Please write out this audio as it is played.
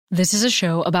This is a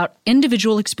show about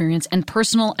individual experience and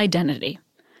personal identity.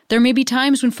 There may be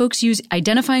times when folks use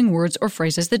identifying words or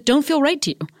phrases that don't feel right to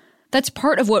you. That's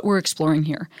part of what we're exploring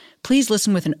here. Please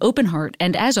listen with an open heart,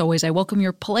 and as always, I welcome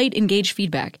your polite, engaged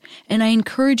feedback, and I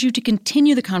encourage you to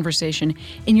continue the conversation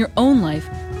in your own life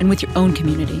and with your own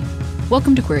community.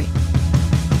 Welcome to Query.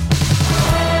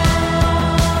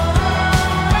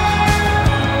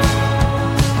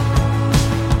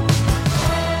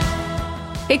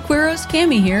 Hey Queeros,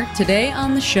 Cami here. Today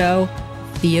on the show,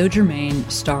 Theo Germaine,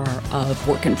 star of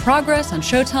Work in Progress on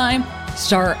Showtime,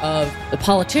 star of The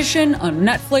Politician on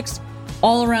Netflix,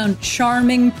 all-around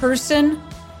charming person.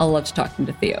 I loved talking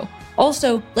to Theo.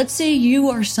 Also, let's say you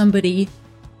are somebody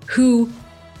who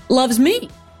loves me.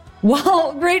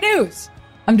 Well, great news.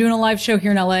 I'm doing a live show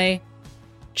here in LA,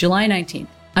 July 19th.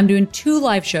 I'm doing 2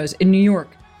 live shows in New York,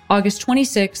 August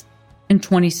 26th and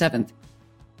 27th.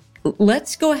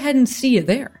 Let's go ahead and see you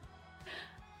there.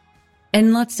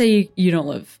 And let's say you don't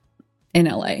live in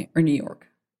LA or New York,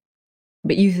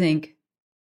 but you think,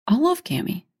 I love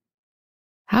Cami.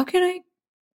 How can I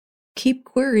keep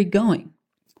Query going?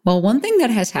 Well, one thing that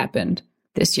has happened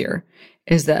this year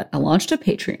is that I launched a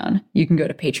Patreon. You can go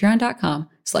to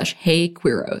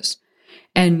patreon.com/HeyQueeros.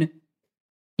 And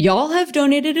y'all have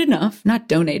donated enough, not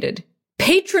donated,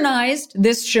 patronized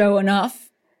this show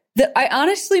enough that I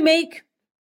honestly make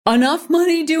enough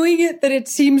money doing it that it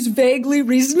seems vaguely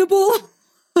reasonable.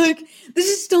 Like, this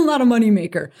is still not a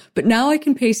moneymaker, but now I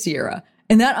can pay Sierra.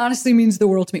 And that honestly means the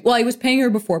world to me. Well, I was paying her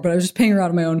before, but I was just paying her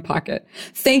out of my own pocket.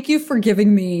 Thank you for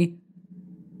giving me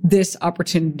this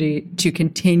opportunity to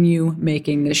continue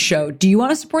making this show. Do you want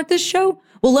to support this show?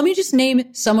 Well, let me just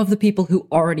name some of the people who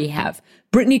already have.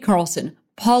 Brittany Carlson,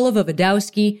 Paula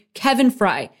Vovadowski, Kevin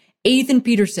Fry, Ethan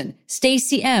Peterson,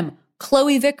 Stacey M.,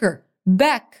 Chloe Vicker,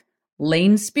 Beck,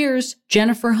 Lane Spears,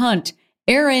 Jennifer Hunt,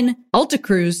 Aaron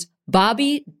Altacruz,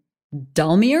 Bobby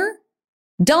Dallmeyer,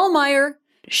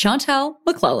 Chantal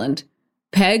McClelland,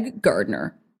 Peg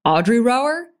Gardner, Audrey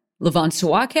Rower, Levon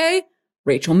Suake,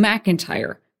 Rachel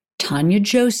McIntyre, Tanya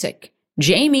Josick,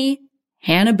 Jamie,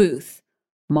 Hannah Booth,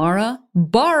 Mara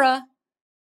Barra,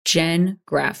 Jen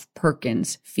Graff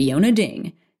Perkins, Fiona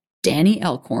Ding, Danny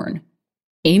Elkhorn,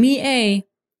 Amy A.,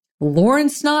 Lauren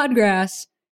Snodgrass,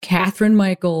 Catherine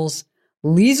Michaels,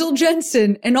 Liesel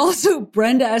Jensen, and also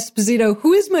Brenda Esposito,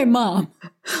 who is my mom.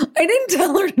 I didn't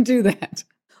tell her to do that.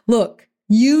 Look,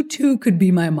 you too could be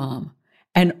my mom.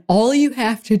 And all you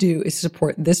have to do is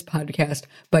support this podcast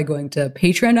by going to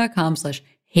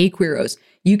patreon.com/HeyQueeros.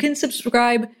 You can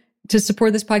subscribe to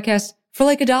support this podcast for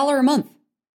like $1 a month.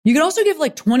 You can also give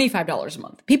like $25 a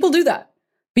month. People do that.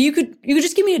 But you could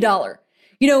just give me $1.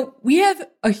 You know, we have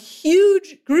a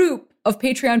huge group of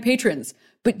Patreon patrons.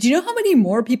 But do you know how many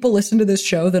more people listen to this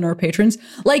show than our patrons?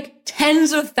 Like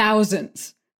tens of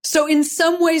thousands. So in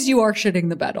some ways you are shitting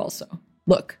the bed also.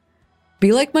 Look,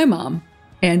 be like my mom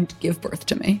and give birth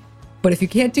to me. But if you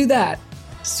can't do that,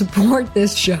 support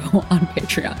this show on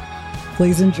Patreon.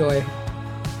 Please enjoy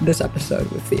this episode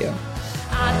with Theo.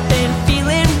 I've been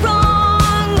feeling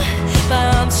wrong,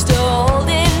 but I'm still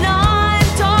holding on.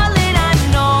 Darling, I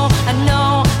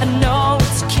know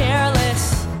it's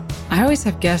careless. I always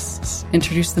have guests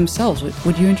introduce themselves.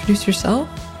 Would you introduce yourself?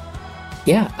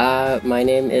 Yeah, my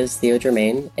name is Theo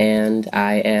Germaine, and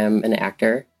I am an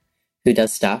actor who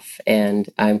does stuff, and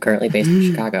I'm currently based in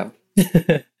Chicago.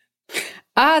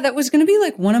 That was going to be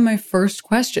like one of my first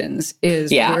questions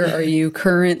is, Where are you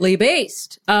currently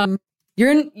based?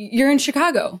 You're in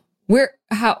Chicago. What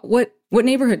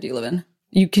neighborhood do you live in?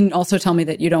 You can also tell me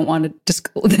that you don't want to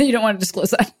disclose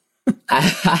that.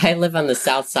 I live on the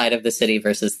south side of the city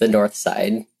versus the north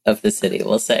side of the city,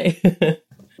 we'll say.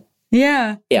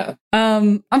 Yeah. Yeah.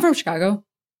 I'm from Chicago.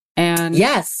 And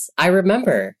yes, I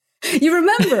remember. You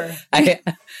remember? I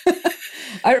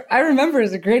remember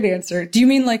is a great answer. Do you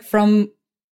mean like from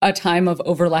a time of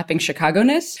overlapping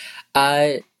Chicago-ness?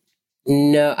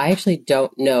 No, I actually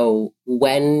don't know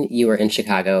when you were in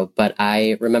Chicago, but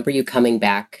I remember you coming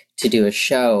back to do a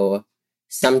show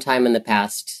sometime in the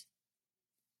past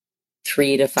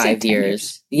 3 to 5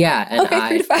 years. Yeah. And okay,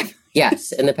 3 to 5.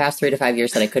 Yes, in the past 3 to 5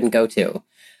 years that I couldn't go to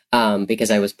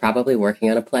because I was probably working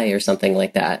on a play or something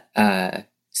like that.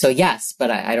 So yes,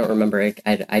 but I don't remember.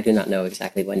 I do not know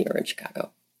exactly when you were in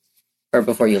Chicago or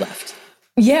before you left.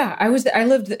 Yeah, I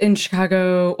lived in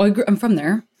Chicago. Well, I'm from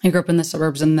there. I grew up in the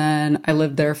suburbs, and then I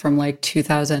lived there from like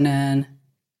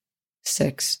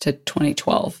 2006 to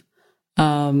 2012.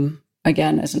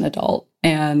 Again, as an adult.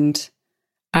 And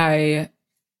I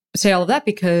say all of that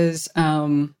because,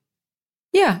 I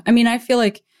mean, I feel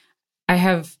like I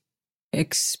have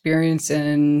experience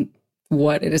in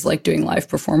what it is like doing live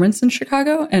performance in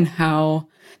Chicago and how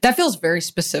that feels very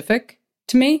specific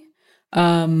to me.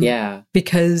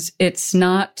 Because it's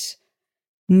not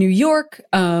New York,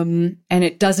 and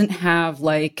it doesn't have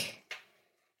like,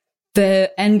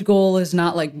 the end goal is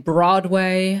not like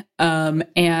Broadway,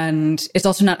 and it's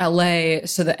also not LA,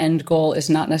 so the end goal is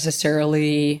not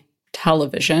necessarily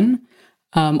television,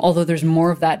 although there's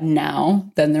more of that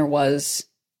now than there was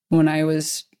when I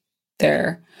was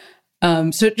there.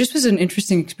 So it just was an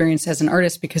interesting experience as an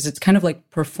artist because it's kind of like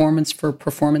performance for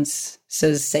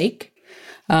performance's sake,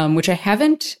 which I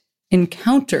haven't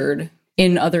encountered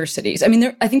in other cities. I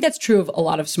mean, I think that's true of a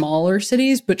lot of smaller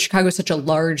cities, but Chicago is such a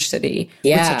large city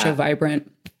with such a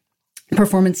vibrant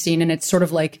performance scene. And it's sort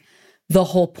of like the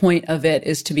whole point of it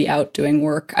is to be out doing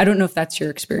work. I don't know if that's your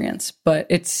experience, but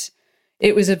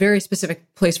it was a very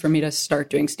specific place for me to start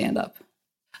doing stand-up.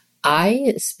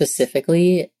 I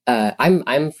specifically,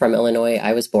 I'm from Illinois.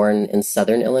 I was born in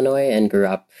Southern Illinois and grew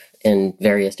up in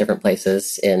various different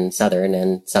places in Southern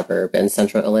and suburb and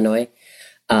Central Illinois.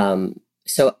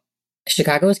 So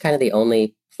Chicago is kind of the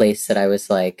only place that I was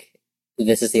like,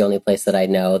 this is the only place that I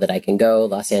know that I can go.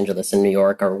 Los Angeles and New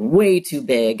York are way too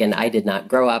big, and I did not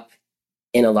grow up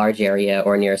in a large area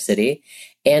or near a city.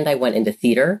 And I went into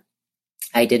theater.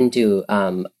 I didn't do,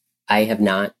 I have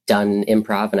not done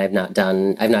improv, and I've not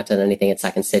done anything at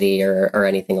Second City or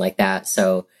anything like that.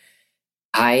 So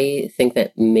I think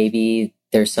that maybe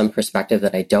there's some perspective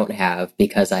that I don't have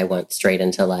because I went straight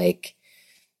into like,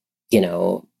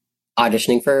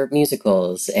 auditioning for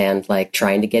musicals and like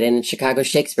trying to get in Chicago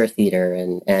Shakespeare Theater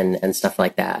and stuff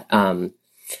like that.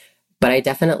 But I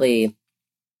definitely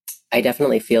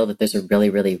feel that there's a really,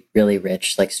 really, really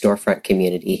rich like storefront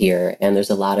community here. And there's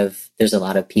a lot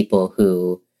of people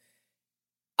who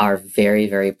are very,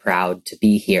 very proud to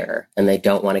be here and they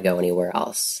don't want to go anywhere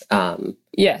else.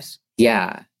 Yes.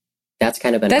 Yeah. That's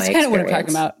kind of been That's my kind of what I'm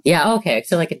experience. talking about. Yeah. Okay.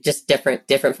 So like just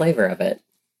different flavor of it.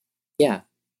 Yeah.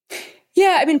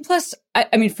 Yeah, I mean, plus,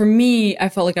 I mean, for me, I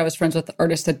felt like I was friends with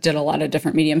artists that did a lot of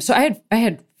different mediums. So I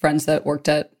had friends that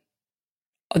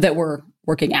that were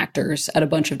working actors at a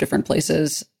bunch of different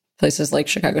places like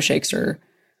Chicago Shakes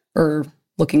or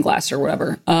Looking Glass or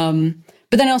whatever.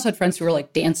 But then I also had friends who were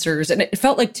like dancers, and it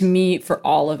felt like to me, for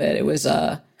all of it, it was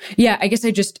I guess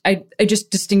I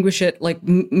just distinguish it like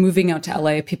moving out to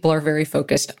LA. People are very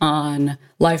focused on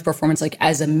live performance, like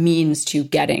as a means to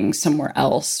getting somewhere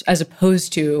else, as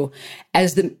opposed to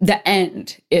as the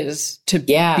end is to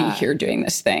be here doing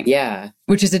this thing. Yeah,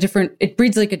 which is it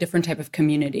breeds like a different type of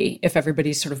community if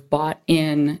everybody's sort of bought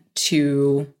in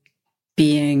to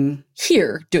being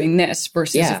here doing this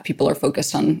versus if people are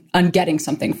focused on getting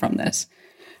something from this.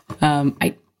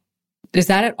 Is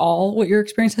that at all what your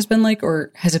experience has been like,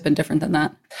 or has it been different than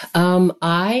that?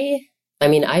 I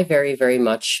mean, I very, very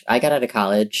much, I got out of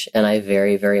college and I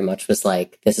very, very much was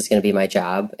like, this is going to be my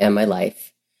job and my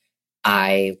life.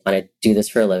 I want to do this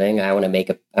for a living. I want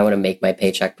to make my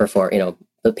paycheck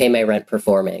pay my rent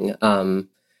performing.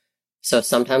 So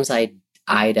sometimes I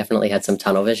definitely had some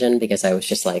tunnel vision because I was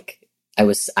just like, I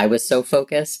was so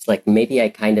focused, like maybe I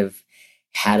kind of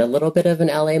had a little bit of an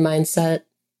LA mindset.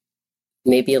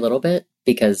 Maybe a little bit,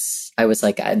 because I was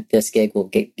like, this gig will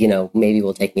get, maybe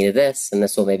will take me to this, and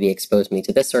this will maybe expose me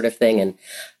to this sort of thing. And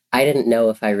I didn't know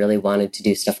if I really wanted to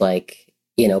do stuff like,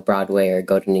 Broadway or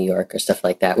go to New York or stuff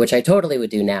like that, which I totally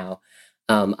would do now.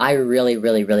 I really,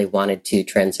 really, really wanted to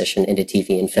transition into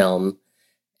TV and film.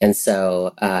 And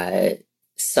so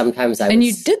sometimes And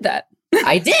you did that.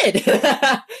 I did.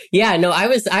 Yeah, no, I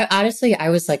was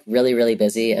like really, really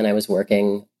busy and I was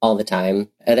working all the time.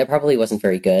 That probably wasn't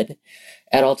very good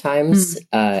at all times.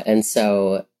 And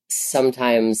so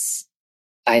sometimes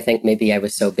I think maybe I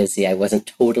was so busy, I wasn't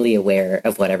totally aware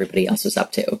of what everybody else was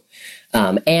up to.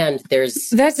 And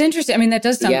that's interesting. I mean, that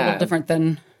does sound a little different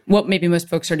than what maybe most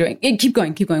folks are doing. Keep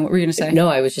going. What were you going to say? No,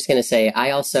 I was just going to say,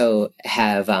 I also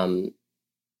have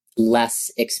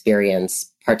less experience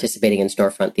participating in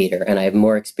storefront theater, and I have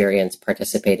more experience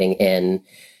participating in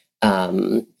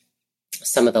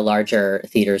some of the larger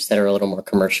theaters that are a little more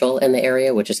commercial in the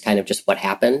area, which is kind of just what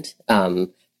happened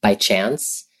by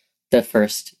chance. The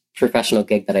first professional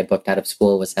gig that I booked out of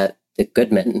school was at the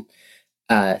Goodman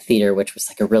Theater, which was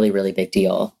like a really, really big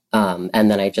deal.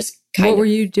 And then I just What were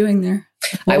you doing there?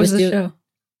 What was the show?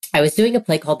 I was doing a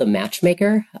play called The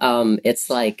Matchmaker. It's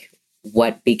like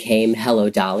what became Hello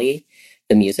Dolly,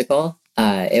 the musical.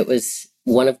 It was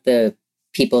one of the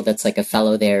people that's like a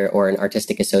fellow there or an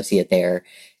artistic associate there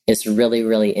is really,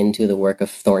 really into the work of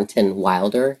Thornton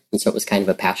Wilder. And so it was kind of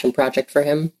a passion project for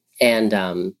him. And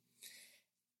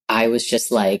I was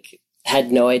just like,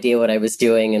 had no idea what I was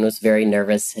doing and was very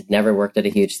nervous, had never worked at a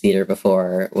huge theater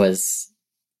before, was,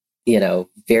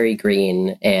 very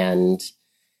green, and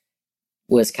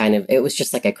was it was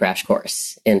just like a crash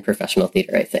course in professional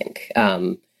theater, I think.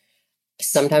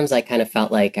 Sometimes I kind of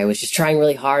felt like I was just trying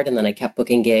really hard, and then I kept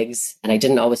booking gigs and I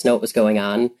didn't always know what was going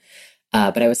on.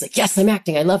 But I was like, yes, I'm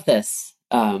acting. I love this.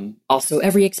 Also,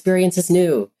 every experience is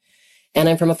new. And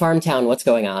I'm from a farm town. What's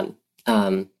going on?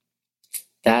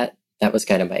 That was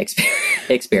kind of my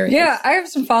experience. Yeah, I have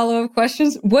some follow-up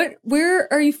questions. Where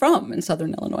are you from in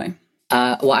Southern Illinois?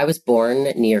 Well, I was born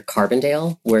near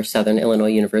Carbondale, where Southern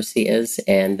Illinois University is.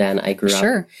 And then I grew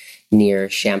up near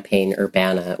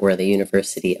Champaign-Urbana, where the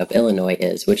University of Illinois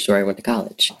is, which is where I went to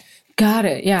college. Got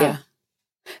it. Yeah.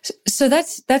 So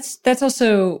that's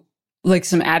also like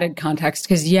some added context,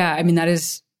 because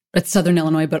it's Southern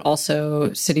Illinois, but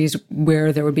also cities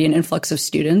where there would be an influx of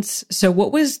students. So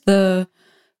what was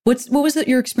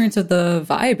your experience of the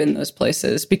vibe in those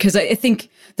places? Because I think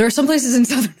there are some places in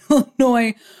Southern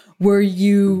Illinois where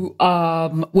you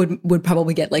would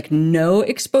probably get like no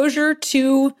exposure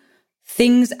to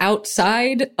things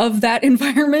outside of that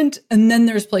environment, and then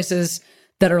there's places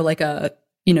that are like a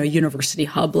university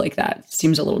hub like that.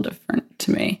 Seems a little different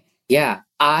to me. Yeah,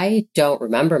 I don't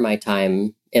remember my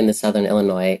time in the Southern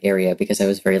Illinois area because I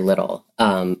was very little.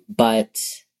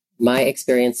 But my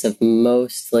experience I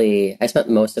spent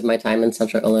most of my time in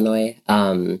Central Illinois.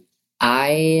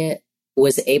 I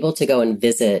was able to go and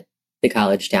visit the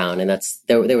college town, and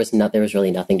there was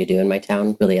really nothing to do in my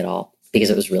town really at all because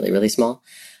it was really, really small.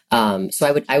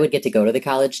 So I would get to go to the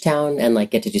college town and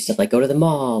like get to do stuff like go to the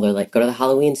mall, or like go to the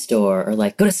Halloween store, or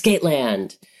like go to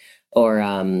Skateland,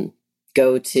 or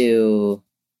go to,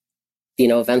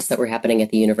 events that were happening at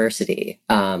the university.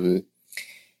 And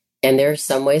there are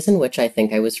some ways in which I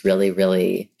think I was really,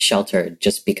 really sheltered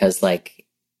just because I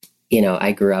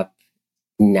grew up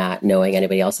not knowing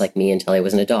anybody else like me until I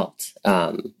was an adult.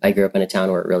 I grew up in a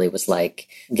town where it really was like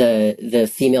the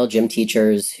female gym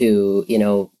teachers who,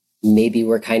 maybe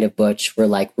were kind of butch, were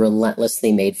like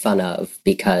relentlessly made fun of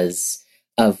because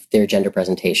of their gender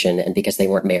presentation and because they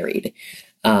weren't married.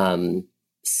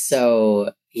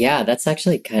 So yeah, that's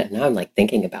actually kind of, now I'm like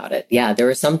thinking about it. Yeah, there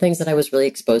were some things that I was really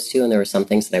exposed to, and there were some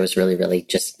things that I was really, really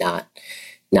just not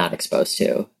exposed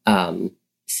to.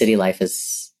 City life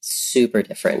is super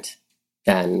different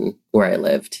than where I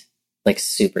lived, like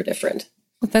super different.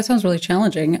 Well, that sounds really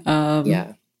challenging.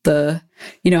 Yeah.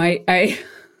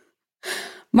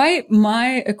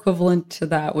 My equivalent to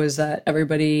that was that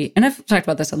everybody, and I've talked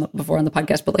about this before on the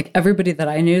podcast, but like everybody that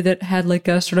I knew that had like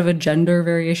a sort of a gender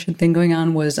variation thing going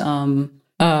on was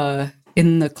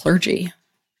in the clergy,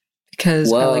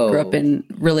 because I grew up in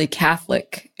really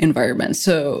Catholic environments.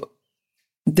 So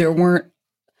there weren't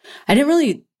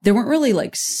really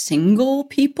like single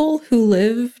people who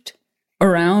lived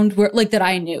around where like that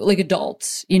I knew, like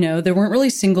adults, there weren't really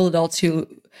single adults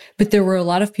but there were a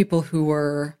lot of people who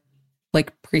were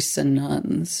like priests and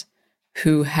nuns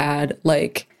who had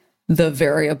like the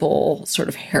variable sort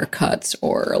of haircuts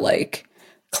or like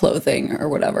clothing or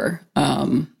whatever.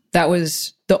 That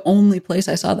was the only place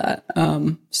I saw that.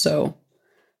 So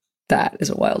that is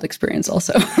a wild experience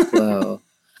also. Whoa.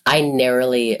 I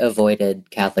narrowly avoided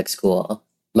Catholic school.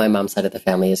 My mom's side of the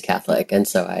family is Catholic. And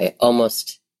so I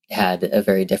almost had a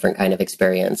very different kind of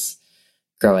experience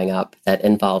growing up that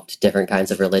involved different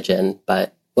kinds of religion.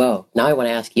 But whoa, now I want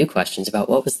to ask you questions about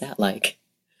what was that like?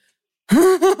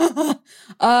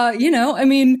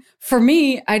 For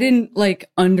me, I didn't like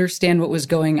understand what was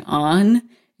going on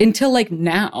until like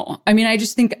now. I mean, I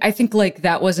think like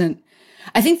that wasn't,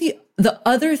 I think the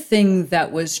other thing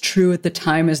that was true at the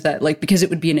time is that like, because it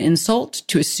would be an insult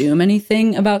to assume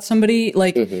anything about somebody,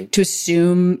 like to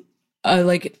assume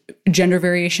like gender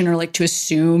variation, or like to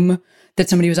assume that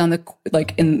somebody was on the,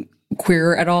 like in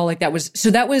queer at all. Like that was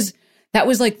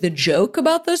like the joke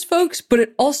about those folks, but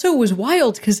it also was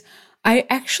wild because I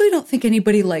actually don't think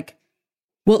anybody like,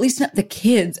 well, at least not the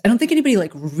kids, I don't think anybody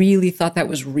like really thought that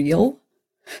was real.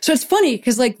 So it's funny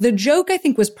because like the joke I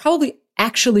think was probably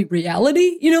actually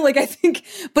reality, like I think,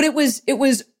 but it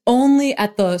was only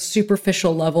at the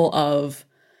superficial level of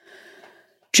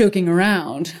joking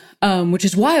around, which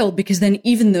is wild because then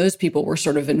even those people were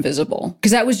sort of invisible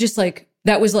because that was like,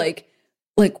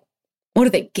 what are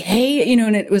they, gay?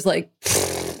 And it was like,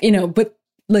 but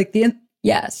like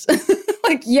yes,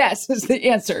 like yes is the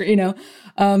answer,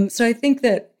 So I think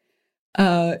that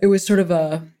it was sort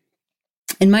of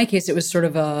in my case, it was sort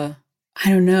of I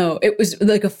don't know, it was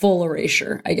like a full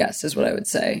erasure, I guess is what I would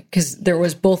say. Because there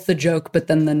was both the joke, but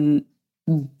then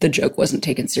the joke wasn't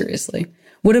taken seriously.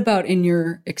 What about in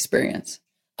your experience?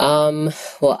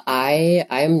 Well,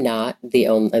 I'm not the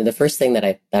only, the first thing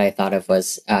that I thought of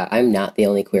was, I'm not the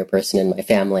only queer person in my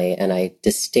family. And I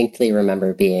distinctly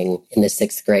remember being in the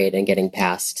sixth grade and getting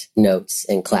passed notes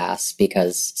in class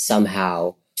because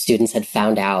somehow students had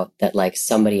found out that like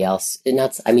somebody else,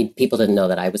 not, I mean, people didn't know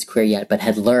that I was queer yet, but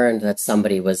had learned that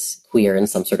somebody was queer in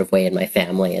some sort of way in my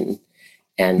family.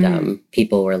 And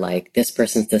people were like, this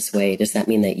person's this way. Does that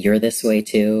mean that you're this way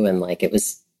too? And like, it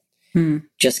was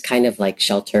just kind of like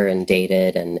shelter and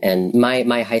dated. And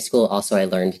my high school also, I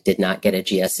learned, did not get a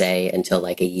GSA until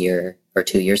like a year or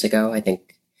 2 years ago. I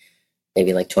think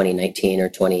maybe like 2019 or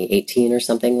 2018 or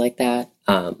something like that.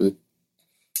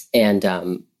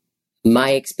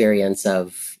 My experience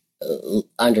of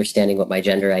understanding what my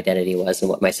gender identity was and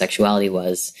what my sexuality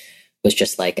was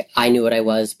just like, I knew what I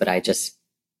was, but I just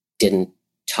didn't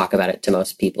talk about it to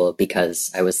most people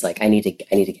because I was like, I need to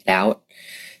get out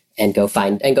and go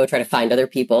try to find other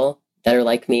people that are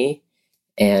like me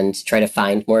and try to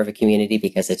find more of a community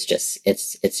because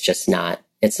it's not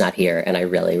here. And I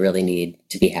really, really need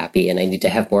to be happy and I need to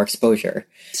have more exposure.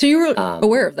 So you were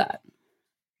aware of that.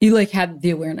 You like had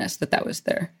the awareness that was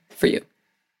there for you.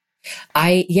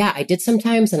 I did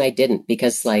sometimes and I didn't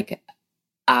because like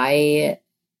I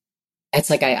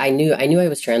knew I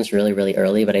was trans really, really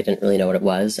early, but I didn't really know what it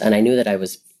was. And I knew that I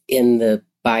was in the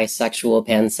bisexual,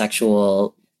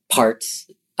 pansexual parts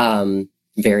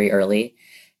very early.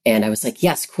 And I was like,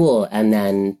 yes, cool. And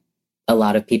then a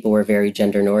lot of people were very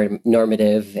gender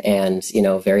normative and,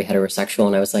 very heterosexual.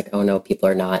 And I was like, oh no, people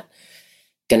are not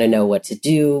going to know what to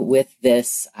do with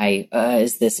this.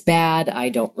 Is this bad? I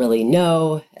don't really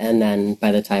know. And then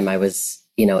by the time I was,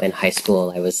 in high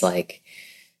school, I was like,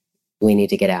 we need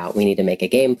to get out. We need to make a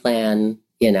game plan.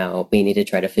 We need to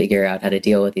try to figure out how to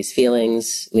deal with these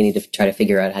feelings. We need to try to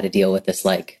figure out how to deal with this,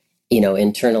 like,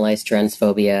 internalized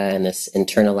transphobia and this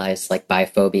internalized like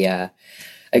biphobia.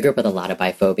 I grew up with a lot of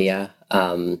biphobia,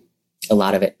 a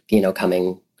lot of it,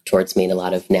 coming towards me and a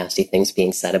lot of nasty things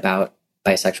being said about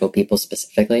bisexual people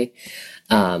specifically.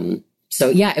 So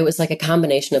yeah, it was like a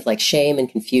combination of like shame and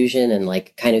confusion and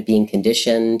like kind of being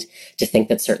conditioned to think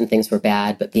that certain things were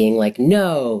bad, but being like,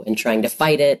 no, and trying to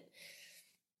fight it.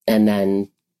 And then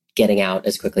getting out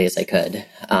as quickly as I could.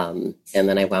 And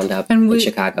then I wound up in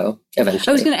Chicago eventually.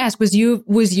 I was going to ask, was U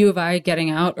of I getting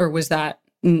out or was that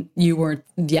you weren't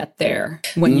yet there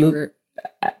when you were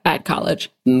at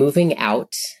college? Moving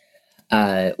out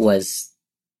was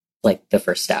like the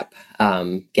first step.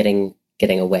 Getting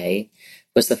away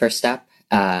was the first step.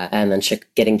 And then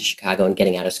getting to Chicago and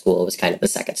getting out of school was kind of the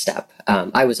second step.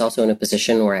 I was also in a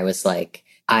position where I was like,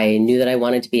 I knew that I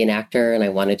wanted to be an actor and I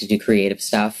wanted to do creative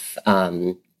stuff.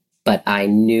 But I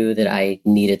knew that I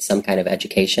needed some kind of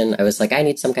education. I was like, I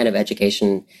need some kind of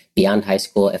education beyond high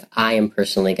school if I am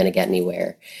personally going to get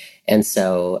anywhere. And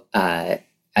so I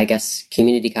guess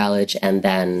community college and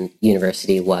then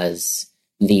university was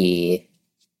the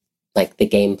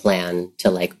game plan to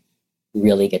like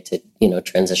really get to,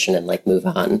 transition and like move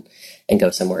on and go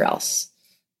somewhere else.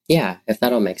 Yeah, if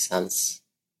that all makes sense.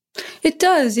 It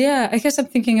does. Yeah. I guess I'm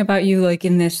thinking about you like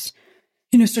in this,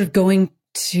 sort of going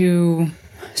to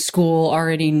school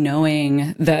already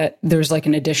knowing that there's like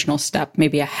an additional step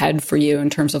maybe ahead for you in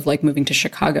terms of like moving to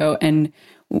Chicago. And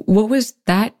what was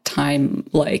that time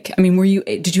like? I mean, were you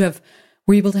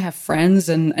able to have friends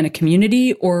and a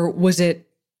community, or was it,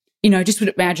 I just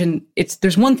would imagine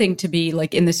there's one thing to be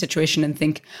like in this situation and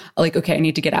think like, okay, I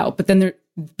need to get out. But then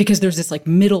because there's this like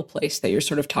middle place that you're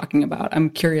sort of talking about, I'm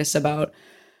curious about,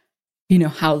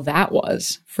 how that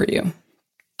was for you.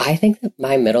 I think that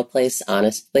my middle place,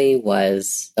 honestly,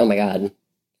 was, oh my God.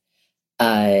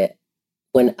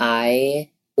 When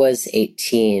I was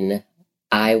 18,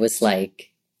 I was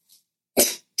like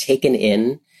taken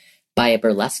in by a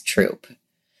burlesque troupe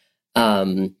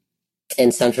in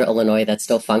Central Illinois that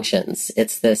still functions.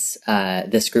 It's this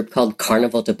group called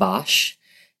Carnival Debauche,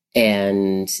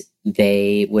 and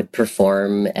they would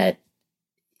perform at,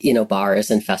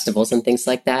 bars and festivals and things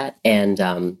like that. And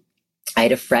I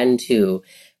had a friend who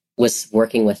was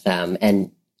working with them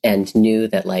and knew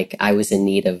that like I was in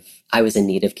need of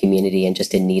community and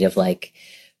just in need of like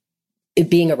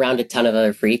being around a ton of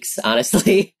other freaks,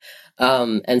 honestly.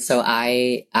 And so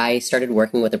I started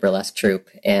working with a burlesque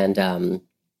troupe, and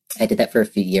I did that for a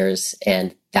few years,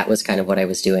 and that was kind of what I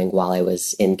was doing while I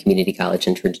was in community college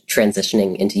and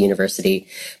transitioning into university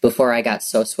before I got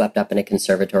so swept up in a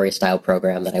conservatory style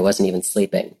program that I wasn't even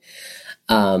sleeping.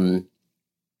 Lots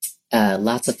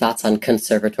of thoughts on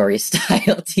conservatory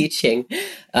style teaching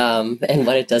and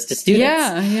what it does to students.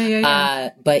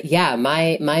 Yeah. But yeah,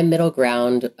 my middle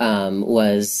ground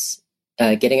was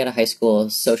getting out of high school,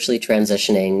 socially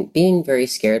transitioning, being very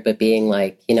scared, but being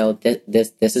like,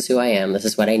 this is who I am. This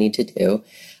is what I need to do.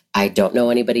 I don't know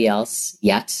anybody else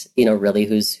yet, really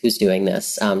who's doing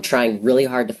this. Trying really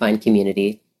hard to find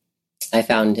community. I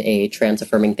found a trans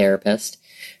affirming therapist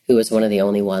who was one of the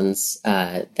only ones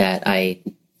that I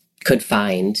could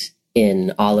find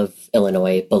in all of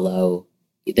Illinois below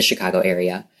the Chicago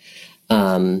area.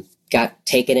 Got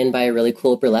taken in by a really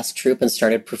cool burlesque troupe and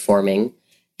started performing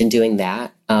and doing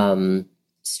that.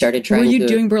 Started trying. Were you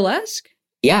doing burlesque?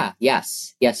 Yeah.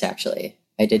 Yes, actually.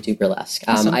 I did do burlesque.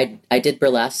 Awesome. I did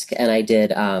burlesque and I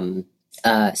did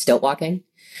stilt walking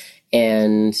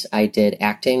and I did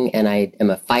acting and I am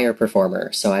a fire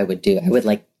performer. So I would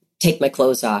like take my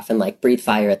clothes off and like breathe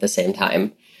fire at the same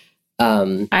time.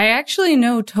 I actually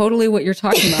know totally what you're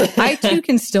talking about. I too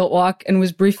can stilt walk and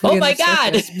was briefly. Oh my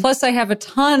God. Circus. Plus I have a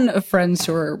ton of friends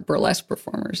who are burlesque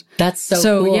performers. That's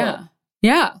so cool.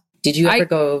 Yeah. Did you ever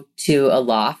go to a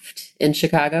loft in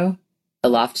Chicago? A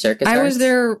loft circus? I was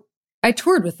there. I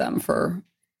toured with them for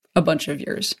a bunch of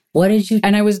years. What did you?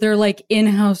 And I was their like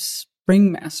in-house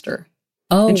ringmaster.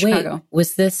 Oh, in wait. Chicago.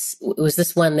 Was this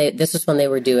when they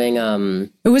were doing?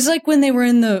 It was like when they were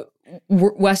in the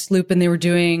West Loop and they were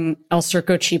doing El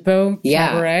Circo Cheapo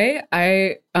Cabaret.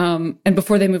 And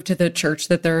before they moved to the church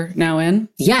that they're now in.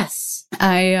 Yes.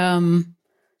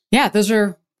 Those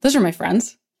are my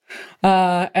friends.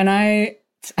 And I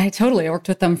totally worked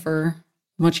with them for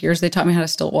a bunch of years. They taught me how to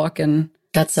stilt walk and.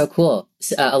 That's so cool.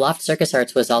 Aloft Circus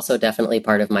Arts was also definitely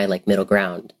part of my like middle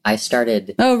ground. I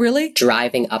started. Oh, really?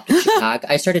 Driving up to Chicago.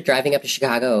 I started driving up to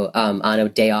Chicago on a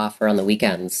day off or on the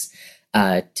weekends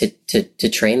to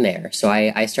train there. So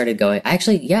I started going. I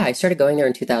started going there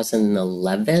in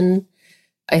 2011,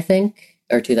 I think,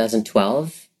 or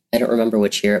 2012. I don't remember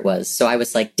which year it was. So I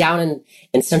was like down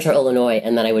in central Illinois,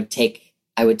 and then I would take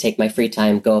my free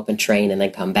time, go up and train, and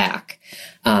then come back.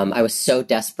 I was so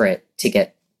desperate to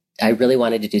get. I really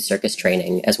wanted to do circus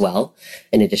training as well,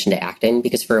 in addition to acting,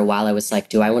 because for a while I was like,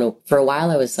 do I want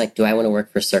to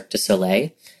work for Cirque du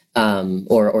Soleil,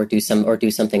 or do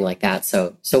something like that.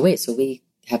 So we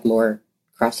have more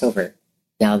crossover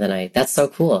now that's so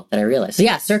cool that I realized. So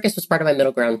yeah, circus was part of my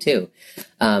middle ground too.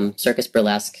 Circus,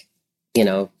 burlesque,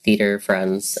 theater,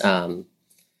 friends,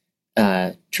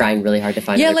 trying really hard to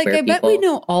find other queer people. I bet we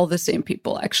know all the same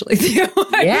people, actually.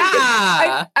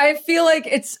 Yeah. I feel like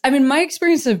my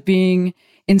experience of being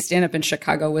in stand-up in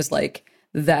Chicago was like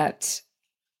that.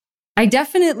 I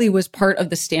definitely was part of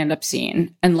the stand-up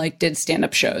scene and like did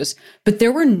stand-up shows, but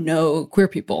there were no queer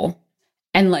people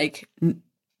and like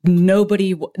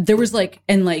nobody, there was like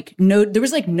no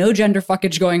gender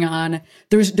fuckage going on.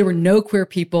 There were no queer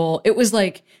people. It was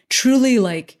like truly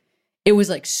like, it was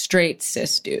like straight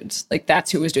cis dudes. Like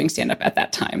that's who was doing stand up at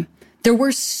that time. There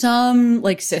were some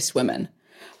like cis women,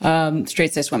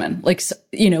 straight cis women, like,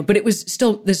 but it was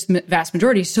still this vast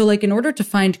majority. So like in order to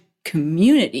find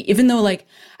community, even though like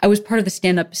I was part of the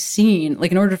stand up scene,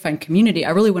 like in order to find community,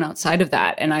 I really went outside of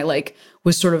that. And I like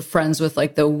was sort of friends with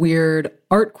like the weird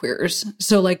art queers.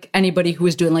 So like anybody who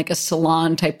was doing like a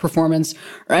salon type performance,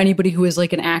 or anybody who was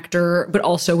like an actor, but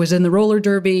also was in the roller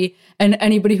derby, and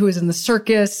anybody who was in the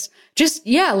circus. Just,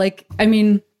 yeah, like,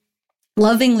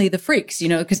 lovingly the freaks,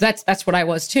 because that's what I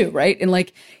was too, right? And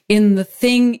like in the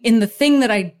thing that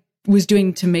I was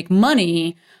doing to make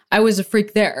money, I was a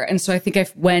freak there. And so I think I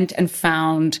went and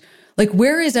found like,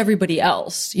 where is everybody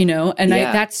else, And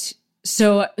that's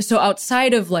so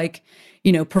outside of like,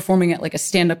 performing at like a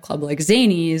stand-up club like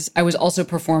Zanies, I was also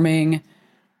performing,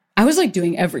 I was like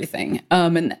doing everything.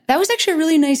 And that was actually a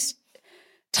really nice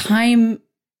time.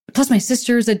 Plus my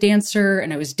sister's a dancer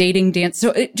and I was dating dance.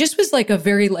 So it just was like a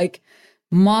very like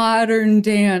modern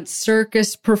dance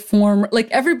circus performer,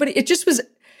 like everybody, it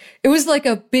was like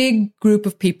a big group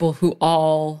of people who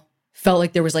all felt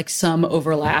like there was like some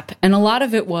overlap. And a lot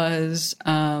of it was,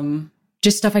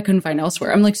 just stuff I couldn't find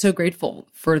elsewhere. I'm like so grateful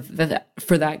for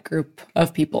that group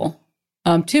of people,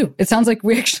 too. It sounds like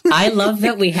we actually, I love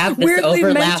that we have this weirdly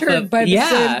overlap mentored by the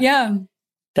same, yeah.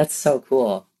 That's so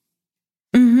cool.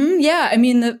 Mm-hmm, yeah.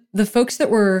 The folks that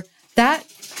were that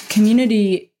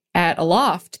community at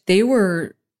Aloft, they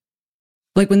were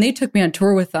like, when they took me on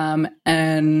tour with them,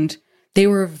 and they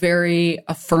were very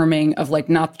affirming of like,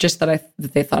 not just that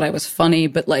they thought I was funny,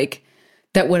 but like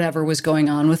that whatever was going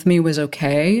on with me was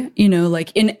okay,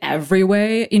 like in every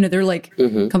way, they're like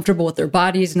comfortable with their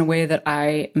bodies in a way that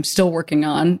I am still working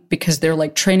on, because they're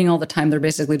like training all the time. They're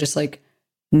basically just like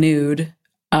nude,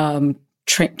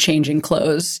 changing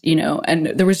clothes, and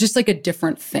there was just like a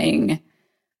different thing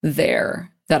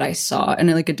there that I saw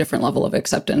and like a different level of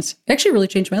acceptance. It actually really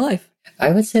changed my life.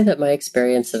 I would say that my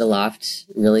experience at a loft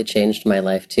really changed my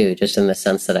life too, just in the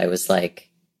sense that I was like,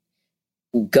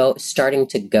 starting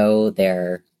to go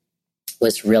there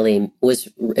it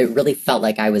really felt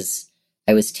like I was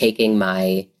taking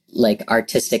my like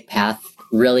artistic path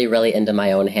really, really into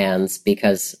my own hands,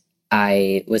 because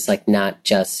I was like not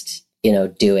just,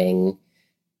 doing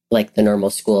like the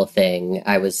normal school thing.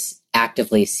 I was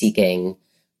actively seeking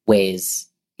ways,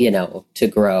 to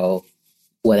grow,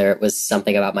 whether it was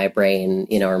something about my brain,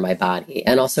 or my body.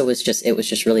 And also it was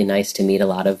just really nice to meet a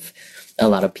lot of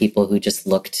people who just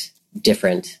looked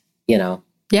different,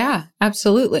 Yeah,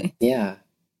 absolutely. Yeah.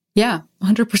 Yeah,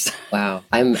 100%. Wow.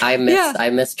 I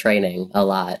miss training a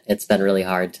lot. It's been really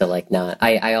hard to like not.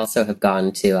 I also have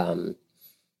gone to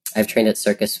I've trained at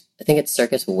Circus, I think it's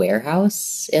Circus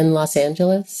Warehouse in Los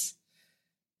Angeles.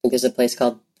 I think it's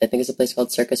a place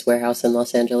called Circus Warehouse in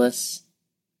Los Angeles,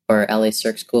 or LA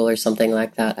Cirque School or something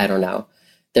like that. I don't know.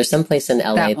 There's some place in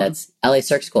LA that's LA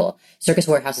Cirque School. Circus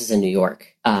Warehouse is in New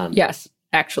York. Yes,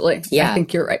 actually. Yeah. I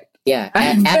think you're right. Yeah.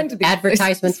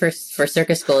 Advertisement for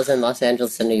circus schools in Los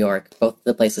Angeles and New York. Both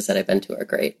the places that I've been to are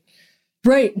great.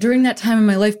 Right. During that time in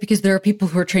my life, because there are people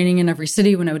who are training in every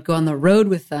city, when I would go on the road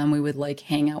with them, we would like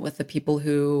hang out with the people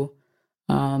who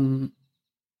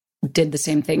did the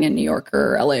same thing in New York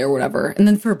or LA or whatever. And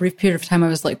then for a brief period of time, I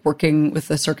was like working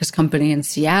with a circus company in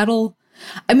Seattle.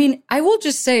 I mean, I will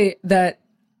just say that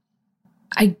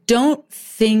I don't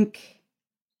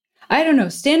know,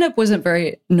 stand-up wasn't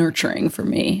very nurturing for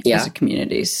me as a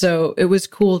community. So it was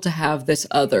cool to have this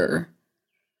other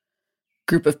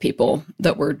group of people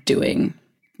that were doing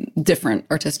different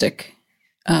artistic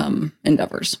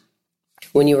endeavors.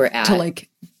 When you were to like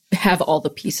have all the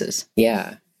pieces.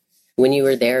 Yeah. When you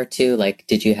were there too, like,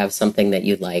 did you have something that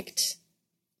you liked,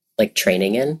 like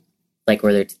training in? Like,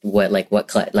 were there were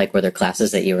there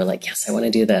classes that you were like, yes, I want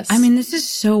to do this? I mean, this is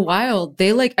so wild.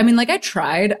 I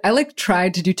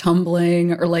tried to do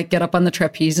tumbling or like get up on the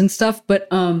trapeze and stuff, but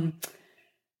I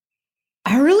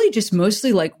really just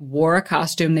mostly like wore a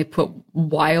costume. They put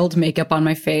wild makeup on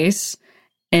my face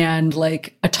and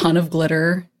like a ton of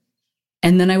glitter.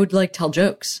 And then I would like tell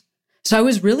jokes. So I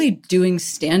was really doing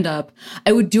stand up.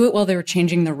 I would do it while they were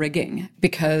changing the rigging,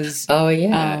 because all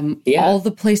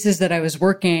the places that I was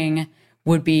working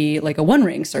would be like a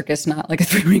 1-ring circus, not like a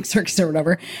 3-ring circus or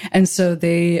whatever. And so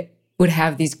they would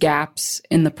have these gaps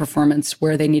in the performance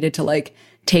where they needed to like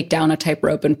take down a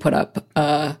tightrope and put up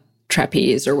a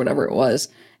trapeze or whatever it was.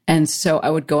 And so I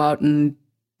would go out and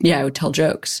I would tell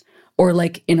jokes or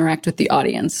like interact with the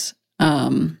audience.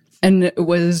 And it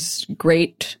was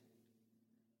great.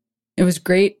 It was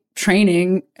great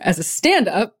training as a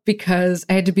stand-up, because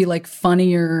I had to be like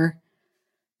funnier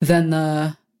than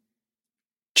the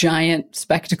giant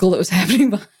spectacle that was happening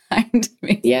behind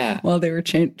me while they were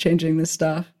changing this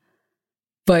stuff.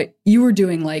 But you were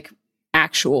doing like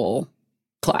actual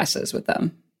classes with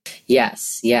them.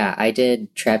 Yes. Yeah. I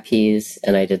did trapeze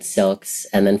and I did silks.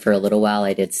 And then for a little while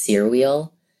I did sear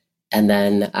wheel. And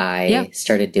then I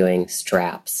started doing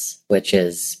straps, which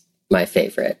is my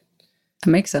favorite.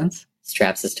 That makes sense.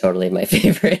 Straps is totally my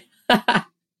favorite.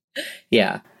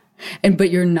 Yeah.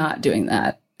 But you're not doing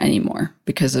that anymore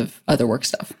because of other work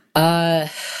stuff.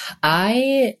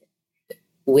 I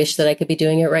wish that I could be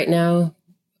doing it right now.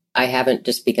 I haven't,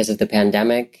 just because of the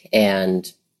pandemic.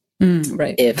 And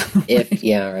right. If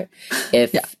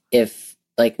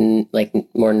like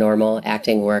more normal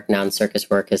acting work, non-circus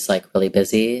work is like really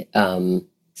busy.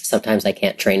 Sometimes I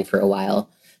can't train for a while,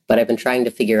 but I've been trying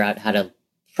to figure out how to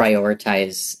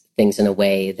prioritize things in a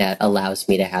way that allows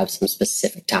me to have some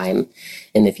specific time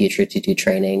in the future to do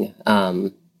training.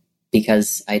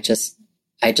 Because I just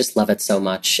love it so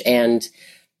much. And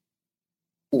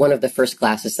one of the first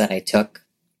classes that I took,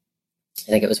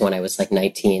 I think it was when I was like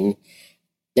 19,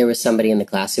 there was somebody in the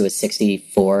class who was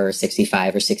 64 or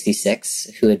 65 or 66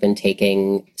 who had been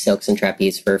taking silks and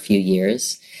trapeze for a few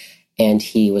years. And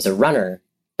he was a runner,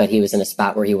 but he was in a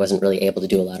spot where he wasn't really able to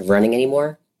do a lot of running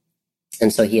anymore.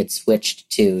 And so he had switched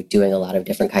to doing a lot of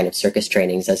different kind of circus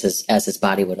trainings as his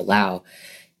body would allow.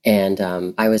 And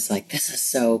I was like, this is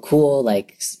so cool.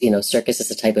 Like, circus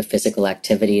is a type of physical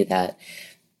activity that,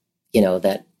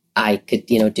 that I could,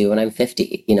 do when I'm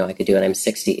 50, I could do when I'm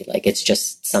 60. Like, it's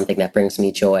just something that brings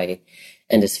me joy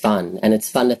and is fun. And it's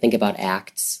fun to think about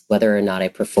acts, whether or not I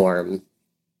perform,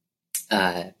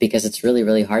 because it's really,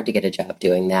 really hard to get a job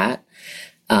doing that.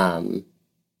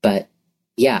 But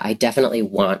yeah, I definitely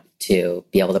want to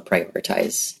be able to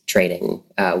prioritize training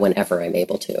whenever I'm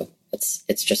able to.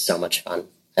 It's just so much fun.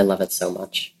 I love it so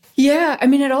much. Yeah. I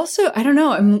mean, it also, I don't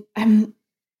know,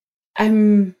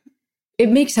 it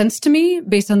makes sense to me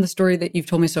based on the story that you've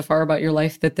told me so far about your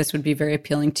life that this would be very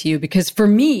appealing to you. Because for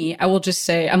me, I will just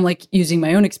say, I'm like using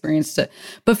my own experience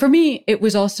but for me, it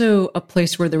was also a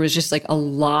place where there was just like a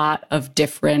lot of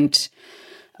different,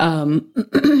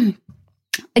 again,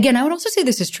 I would also say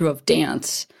this is true of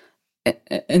dance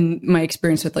and my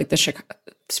experience with like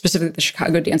specifically the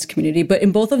Chicago dance community. But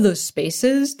in both of those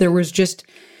spaces, there was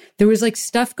like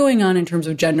stuff going on in terms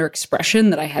of gender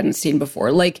expression that I hadn't seen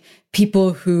before. Like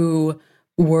people who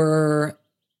were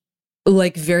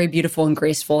like very beautiful and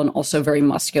graceful and also very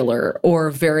muscular, or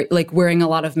very like wearing a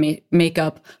lot of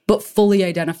makeup, but fully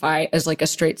identify as like a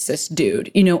straight cis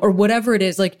dude, you know, or whatever it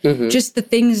is, like just the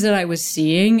things that I was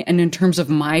seeing. And in terms of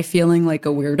my feeling like a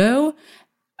weirdo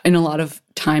in a lot of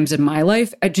times in my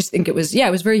life, I just think it was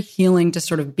very healing to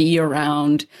sort of be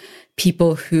around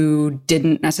people who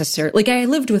didn't necessarily, like I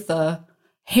lived with a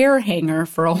hair hanger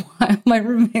for a while. My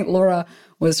roommate Laura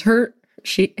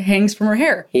she hangs from her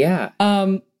hair. Yeah.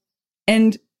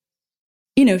 And,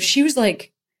 you know, she was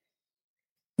like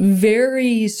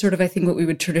very sort of, I think what we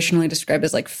would traditionally describe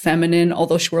as like feminine,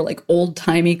 although she wore like old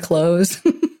timey clothes.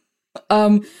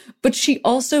 But she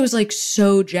also was like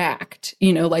so jacked,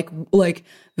 you know, like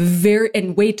very,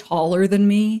 and way taller than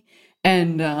me.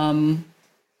 And,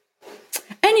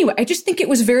 anyway, I just think it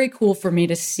was very cool for me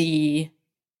to see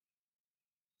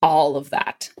all of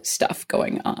that stuff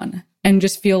going on and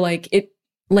just feel like it,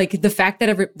 like the fact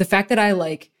that I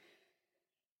like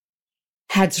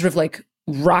had sort of like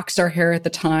rock star hair at the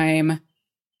time,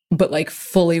 but like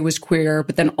fully was queer,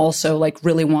 but then also like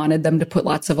really wanted them to put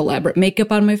lots of elaborate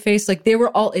makeup on my face. Like they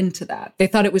were all into that. They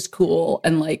thought it was cool.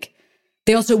 And like,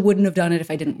 they also wouldn't have done it if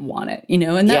I didn't want it, you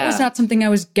know? And that was not something I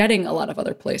was getting a lot of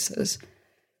other places.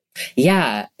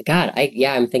 Yeah. God,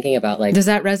 I'm thinking about like, does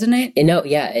that resonate? No,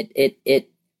 yeah,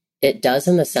 it does,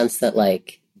 in the sense that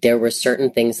like there were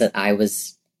certain things that I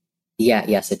was,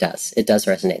 yes, it does. It does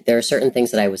resonate. There are certain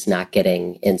things that I was not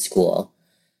getting in school,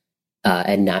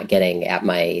 and not getting at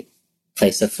my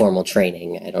place of formal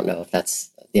training. I don't know if that's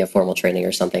formal training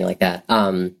or something like that.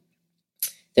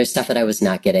 There's stuff that I was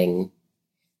not getting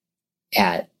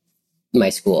at my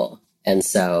school. And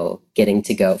so getting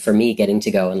to go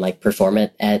and like perform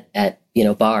it at, you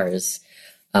know, bars,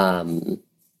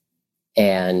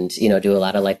 and, you know, do a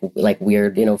lot of like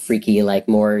weird, you know, freaky, like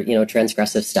more, you know,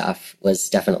 transgressive stuff was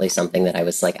definitely something that I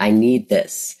was like, I need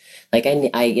this. Like I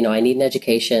need an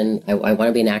education. I want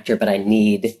to be an actor, but I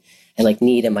need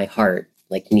in my heart,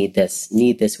 like need this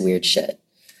weird shit.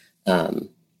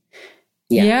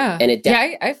 Yeah. And it,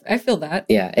 I feel that.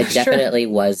 Yeah. It definitely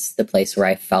was the place where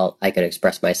I felt I could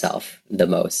express myself the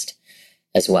most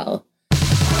as well.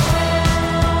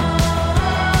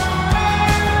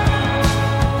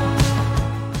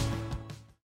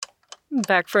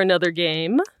 Back for another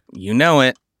game. You know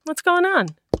it. What's going on?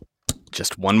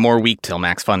 Just one more week till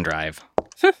Max Fun Drive.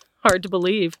 Hard to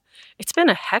believe. It's been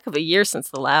a heck of a year since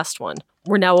the last one.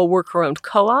 We're now a worker-owned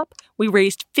co-op. We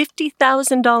raised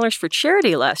 $50,000 for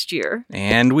charity last year.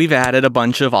 And we've added a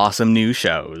bunch of awesome new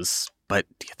shows. But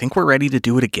do you think we're ready to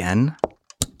do it again?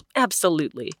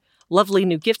 Absolutely. Lovely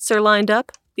new gifts are lined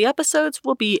up. The episodes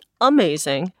will be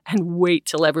amazing. And wait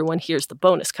till everyone hears the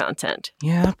bonus content.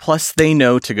 Yeah, plus they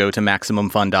know to go to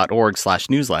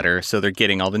MaximumFun.org/newsletter, so they're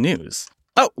getting all the news.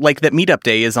 Oh, like that meetup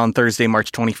day is on Thursday,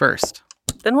 March 21st.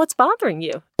 Then what's bothering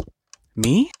you?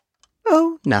 Me?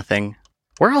 Oh, nothing.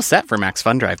 We're all set for Max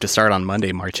Fun Drive to start on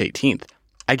Monday, March 18th.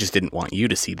 I just didn't want you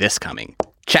to see this coming.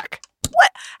 Check.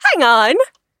 What? Hang on.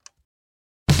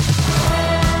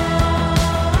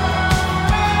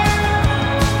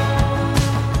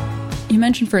 You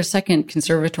mentioned for a second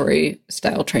conservatory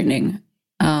style training,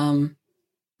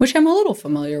 which I'm a little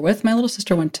familiar with. My little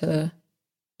sister went to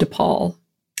DePaul.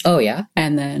 Oh, yeah?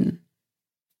 And then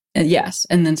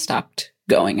stopped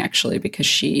going, actually, because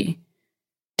she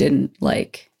didn't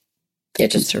like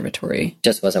conservatory.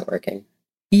 Just wasn't working.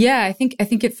 Yeah, I think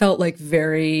it felt like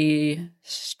very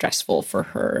stressful for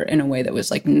her in a way that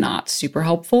was like not super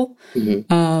helpful.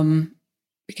 Mm-hmm.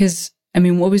 Because, I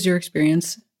mean, what was your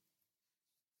experience?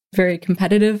 Very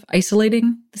competitive,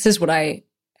 isolating? This is what I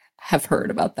have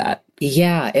heard about that.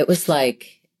 Yeah, it was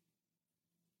like,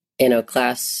 you know,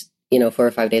 class, you know, 4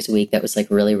 or 5 days a week. That was like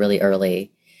really, really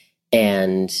early.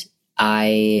 And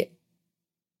I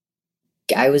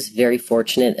was very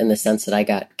fortunate in the sense that I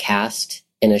got cast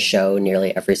in a show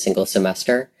nearly every single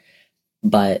semester.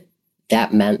 But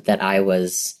that meant that I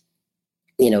was,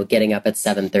 you know, getting up at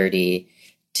 7:30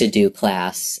 to do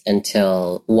class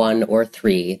until 1 or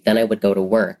 3. Then I would go to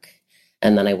work,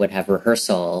 and then I would have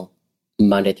rehearsal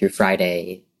Monday through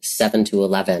Friday, 7 to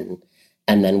 11,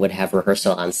 and then would have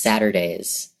rehearsal on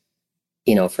Saturdays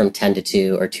from 10 to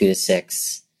 2 or 2 to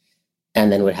 6,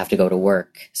 and then would have to go to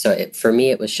work. So for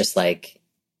me, it was just like,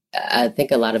 I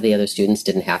think a lot of the other students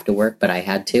didn't have to work, but I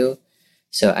had to.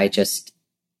 So I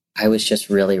was just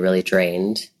really, really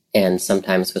drained, and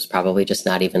sometimes was probably just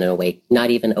not even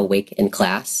awake in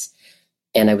class.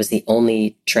 And I was the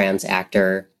only trans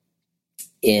actor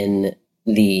in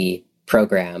the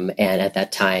program. And at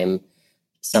that time,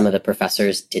 some of the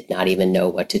professors did not even know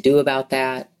what to do about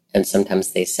that. And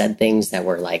sometimes they said things that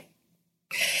were like,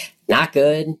 not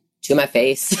good to my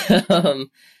face.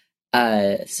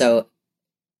 So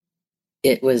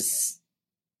it was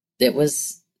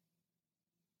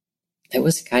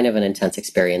kind of an intense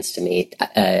experience to me.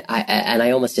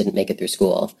 I almost didn't make it through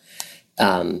school,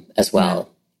 as well.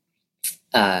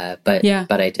 But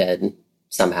I did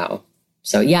somehow.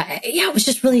 So it was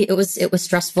just really, it was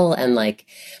stressful. And like,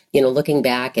 looking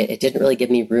back, it didn't really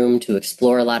give me room to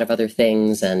explore a lot of other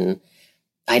things. And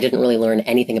I didn't really learn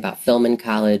anything about film in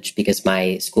college because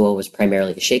my school was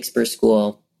primarily a Shakespeare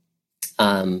school.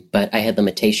 But I had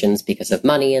limitations because of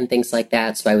money and things like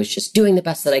that. So I was just doing the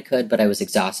best that I could, but I was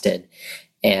exhausted.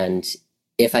 And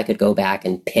if I could go back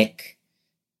and pick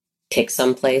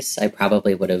someplace, I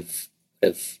probably would have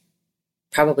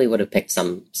picked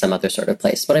some other sort of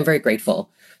place. But I'm very grateful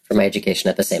for my education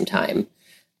at the same time.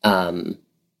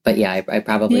 But I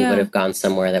probably would have gone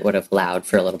somewhere that would have allowed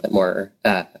for a little bit more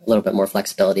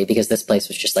flexibility, because this place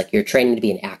was just like, you're training to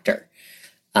be an actor.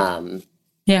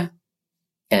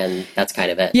 And that's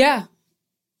kind of it. Yeah.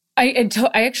 I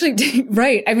actually did,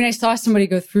 right. I mean, I saw somebody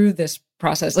go through this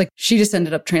process. Like, she just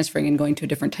ended up transferring and going to a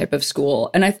different type of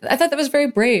school. And I thought that was very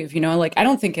brave, like, I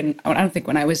don't think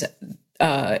when I was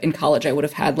in college, I would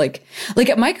have had like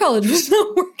at my college was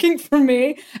not working for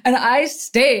me. And I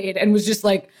stayed and was just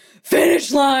like,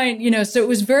 finish line, so it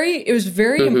was very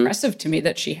impressive to me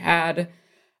that she had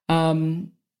the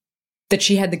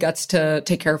guts to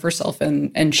take care of herself,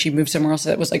 and she moved somewhere else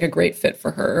that was like a great fit for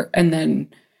her, and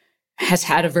then has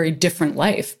had a very different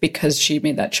life because she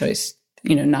made that choice,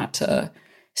 not to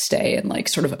stay and like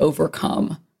sort of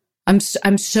overcome. I'm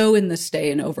so in the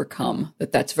stay and overcome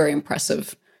that's very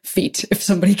impressive feat. If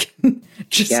somebody can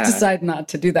just decide not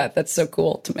to do that, that's so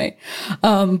cool to me.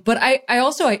 But I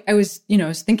also was, I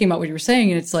was thinking about what you were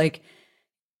saying, and it's like,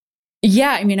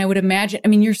 I mean, I would imagine, I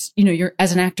mean, you're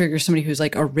as an actor, you're somebody who's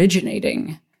like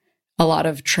originating a lot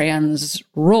of trans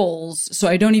roles. So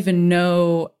I don't even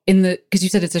know because you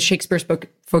said it's a Shakespeare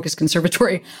focused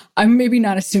conservatory. I'm maybe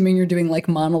not assuming you're doing like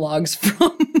monologues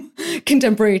from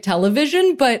contemporary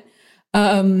television, but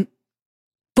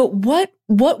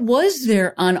what was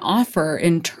there on offer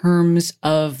in terms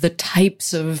of the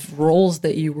types of roles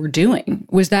that you were doing?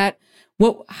 Was that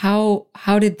how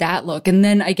did that look? And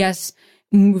then I guess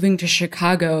moving to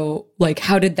Chicago, like,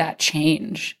 how did that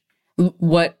change?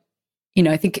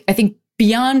 I think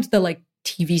beyond the like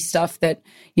TV stuff that,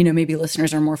 maybe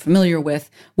listeners are more familiar with,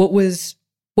 what was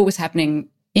happening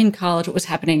in college? What was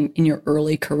happening in your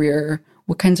early career?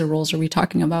 What kinds of roles are we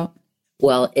talking about?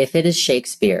 Well, if it is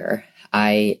Shakespeare,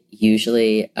 I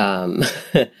usually am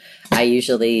a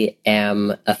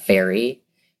fairy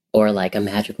or like a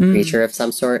magical creature of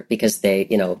some sort, because they,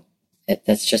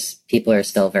 that's just, people are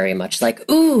still very much like,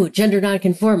 ooh, gender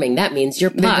nonconforming. That means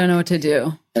you're Puck. They don't know what to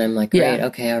do. And I'm like, great,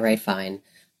 okay, all right, fine.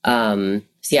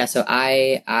 So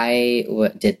I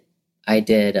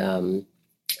did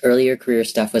earlier career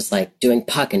stuff was like doing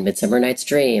Puck in Midsummer Night's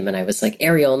Dream, and I was like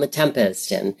Ariel in The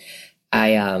Tempest, and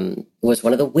I was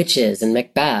one of the witches in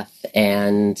Macbeth,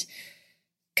 and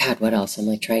God, what else? I'm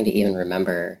like trying to even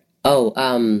remember.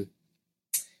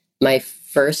 My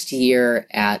first year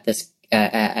at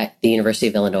the University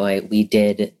of Illinois, we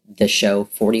did the show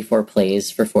 44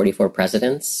 Plays for 44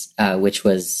 Presidents, which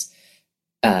was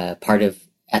part of,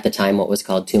 at the time, what was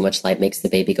called Too Much Light Makes the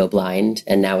Baby Go Blind,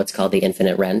 and now it's called The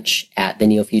Infinite Wrench at the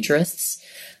Neo-Futurists.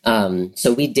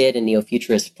 So we did a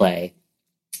Neo-Futurist play.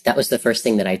 That was the first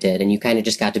thing that I did, and you kind of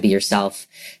just got to be yourself,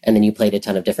 and then you played a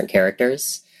ton of different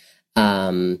characters.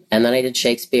 And then I did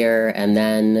Shakespeare, and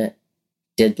then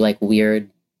did like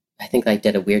I think I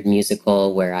did a weird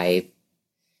musical where I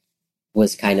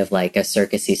was kind of like a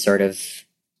circusy sort of,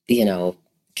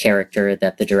 character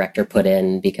that the director put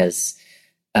in, because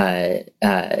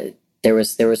there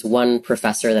was one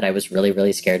professor that I was really,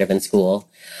 really scared of in school.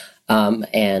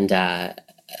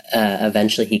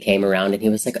 Eventually he came around and he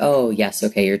was like, oh yes,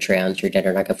 okay, you're trans, you're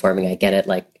gender nonconforming, I get it.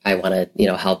 Like, I want to,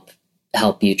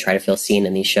 help you try to feel seen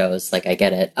in these shows. Like, I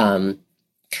get it.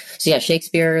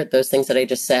 Shakespeare, those things that I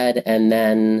just said. And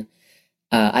then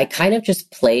I kind of just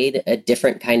played a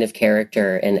different kind of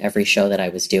character in every show that I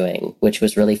was doing, which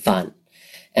was really fun.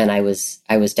 And I was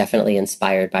definitely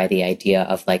inspired by the idea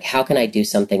of like, how can I do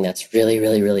something that's really,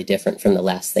 really, really different from the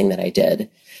last thing that I did?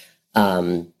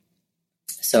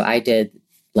 So I did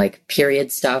like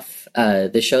period stuff.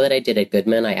 The show that I did at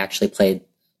Goodman, I actually played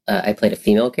a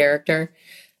female character,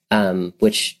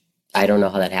 which I don't know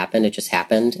how that happened. It just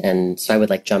happened. And so I would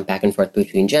like jump back and forth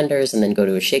between genders and then go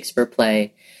to a Shakespeare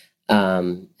play,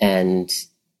 and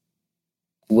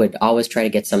would always try to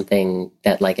get something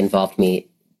that like involved me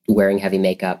wearing heavy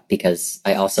makeup, because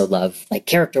I also love like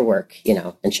character work, you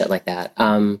know, and shit like that.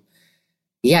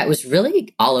 Yeah, it was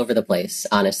really all over the place,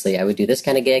 honestly. I would do this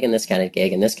kind of gig and this kind of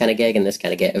gig and this kind of gig and this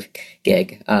kind of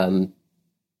gig. And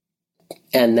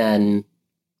then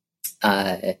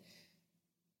I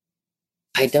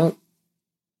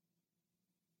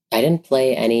didn't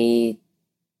play any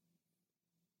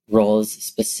roles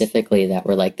specifically that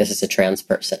were like, this is a trans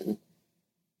person.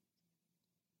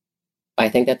 I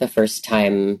think that the first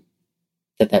time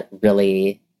that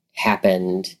really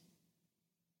happened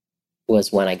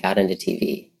was when I got into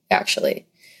TV, actually.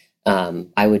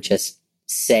 I would just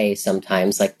say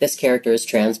sometimes, like, this character is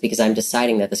trans because I'm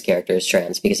deciding that this character is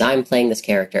trans because I'm playing this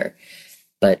character.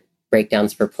 But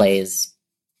breakdowns for plays,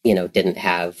 you know, didn't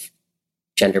have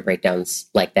gender breakdowns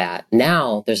like that.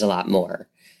 Now there's a lot more,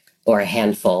 or a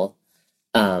handful.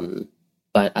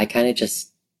 But I kind of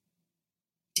just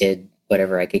did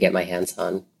whatever I could get my hands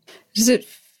on.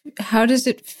 How does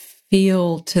it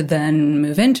feel to then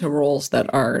move into roles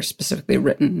that are specifically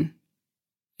written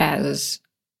as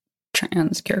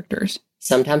trans characters?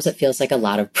 Sometimes it feels like a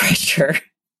lot of pressure,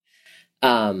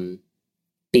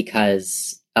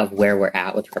 because of where we're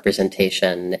at with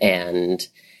representation, and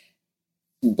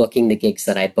booking the gigs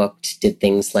that I booked did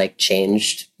things like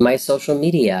changed my social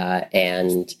media.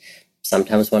 And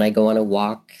sometimes when I go on a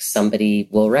walk, somebody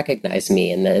will recognize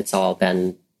me, and it's all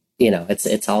been, you know,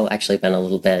 it's all actually been a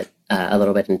little bit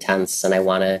intense. And I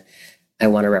want to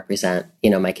represent,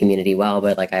 you know, my community well,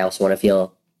 but like, I also want to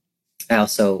feel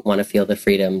the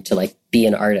freedom to like be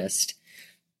an artist.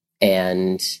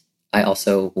 And I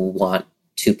also want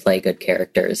to play good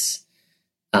characters.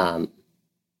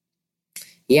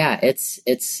 Yeah,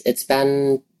 it's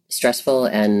been stressful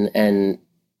and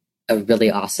a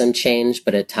really awesome change,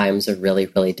 but at times a really,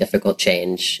 really difficult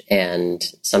change. And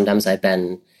sometimes I've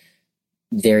been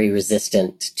very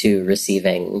resistant to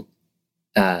receiving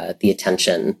the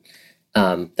attention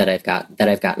that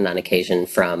I've gotten on occasion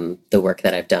from the work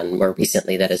that I've done more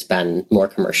recently that has been more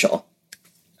commercial.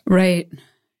 Right.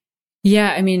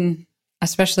 Yeah, I mean,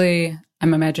 especially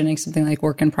I'm imagining something like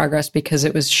Work in Progress, because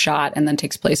it was shot and then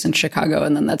takes place in Chicago,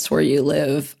 and then that's where you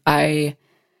live. I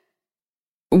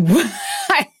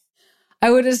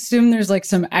would assume there's like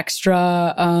some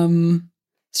extra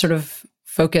sort of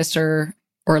focus or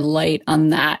light on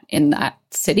that in that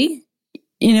city,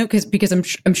 you know, because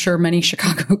I'm sure many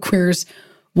Chicago queers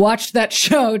watched that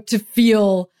show to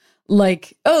feel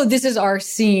like, oh, this is our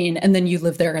scene, and then you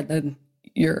live there, and then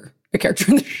you're a character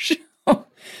in the show.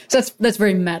 So that's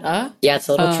very meta. Yeah, it's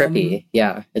a little trippy.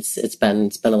 Yeah, it's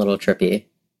been a little trippy.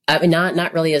 I mean,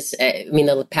 not really as. I mean,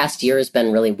 the past year has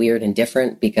been really weird and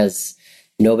different because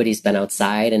nobody's been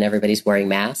outside and everybody's wearing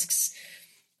masks.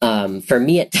 For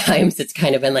me, at times, it's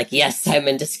kind of been like, yes, I'm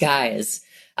in disguise.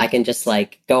 I can just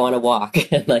like go on a walk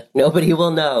and like nobody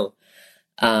will know.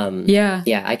 Yeah,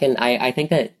 I can. I think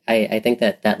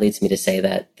that leads me to say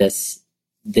that this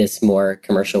more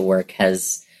commercial work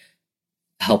has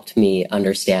helped me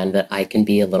understand that I can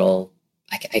be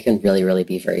I can really, really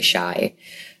be very shy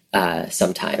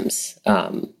sometimes,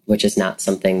 which is not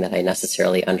something that I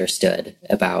necessarily understood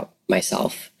about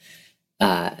myself.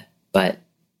 But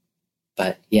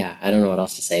yeah, I don't know what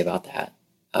else to say about that.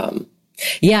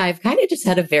 Yeah, I've kind of just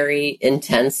had a very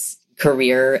intense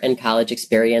career and college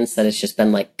experience that has just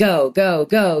been like, go, go,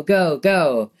 go, go,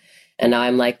 go. And now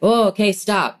I'm like, oh, okay,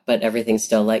 stop. But everything's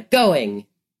still like going.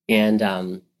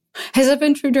 And has that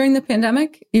been true during the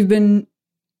pandemic? You've been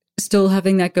still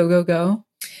having that go, go, go?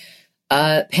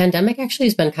 Pandemic actually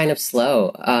has been kind of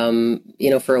slow. You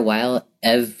know, for a while,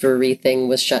 everything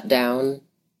was shut down.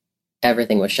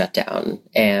 Everything was shut down.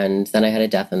 And then I had a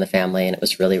death in the family, and it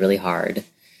was really, really hard.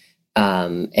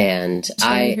 And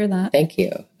sorry to hear that. Thank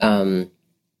you.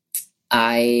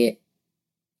 I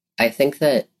think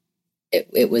that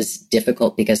it was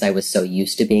difficult because I was so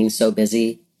used to being so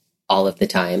busy all of the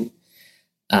time,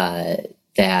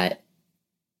 that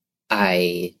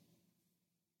I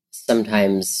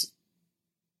sometimes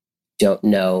don't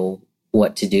know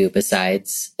what to do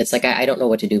besides, it's like, I don't know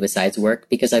what to do besides work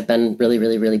because I've been really,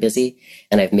 really, really busy,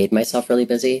 and I've made myself really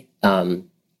busy. And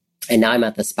now I'm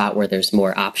at the spot where there's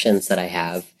more options that I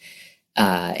have.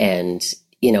 And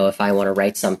if I want to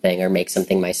write something or make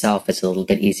something myself, it's a little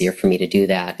bit easier for me to do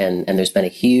that. And there's been a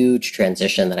huge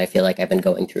transition that I feel like I've been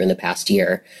going through in the past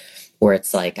year, where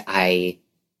it's like, I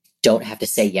don't have to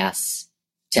say yes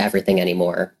to everything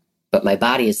anymore. But my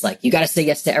body is like, you got to say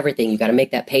yes to everything. You got to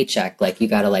make that paycheck. Like, you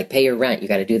got to like pay your rent. You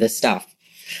got to do this stuff.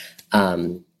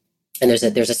 And there's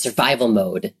a survival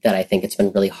mode that I think it's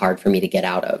been really hard for me to get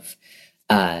out of,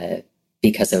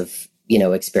 because of,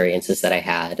 experiences that I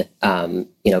had,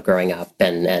 growing up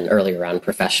and earlier on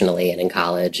professionally and in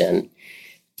college. And,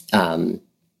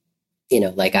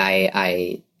 like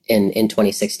I in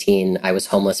 2016, I was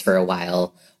homeless for a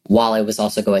while I was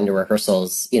also going to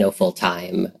rehearsals, full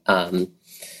time.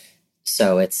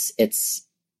 So it's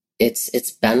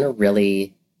been a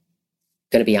really,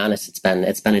 going to be honest, it's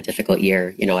been a difficult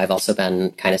year. I've also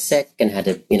been kind of sick and had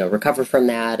to, recover from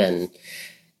that and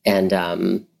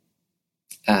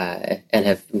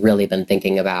have really been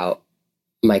thinking about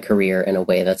my career in a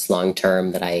way that's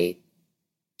long-term that I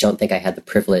don't think I had the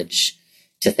privilege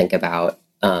to think about,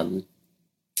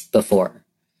 before.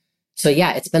 So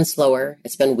yeah, it's been slower.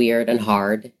 It's been weird and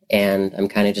hard. And I'm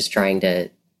kind of just trying to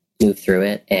move through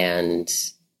it and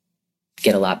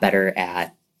get a lot better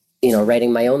at,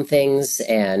 writing my own things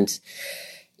and,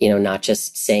 not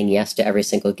just saying yes to every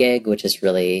single gig,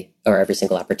 or every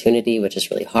single opportunity, which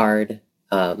is really hard.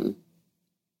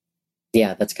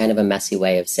 Yeah, that's kind of a messy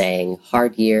way of saying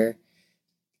hard year,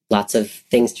 lots of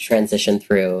things to transition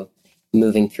through,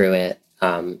 moving through it.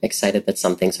 Excited that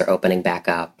some things are opening back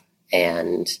up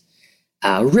and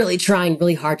really trying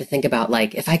really hard to think about,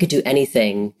 like, if I could do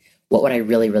anything, what would I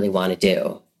really, really want to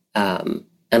do? And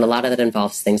a lot of that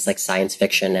involves things like science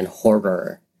fiction and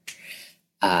horror,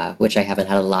 which I haven't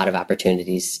had a lot of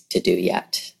opportunities to do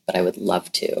yet, but I would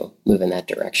love to move in that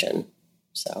direction.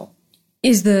 So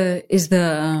is the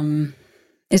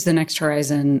next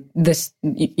horizon this,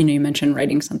 you mentioned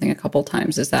writing something a couple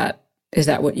times. Is that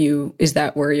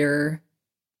where your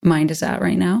mind is at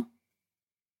right now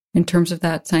in terms of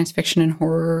that science fiction and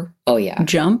horror? Oh yeah.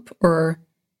 Jump or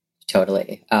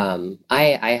totally.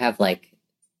 I have like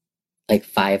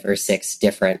 5 or 6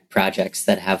 different projects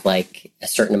that have like a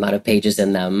certain amount of pages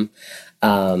in them.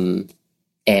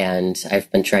 And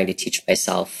I've been trying to teach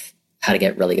myself how to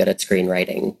get really good at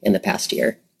screenwriting in the past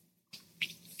year.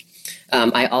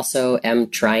 I also am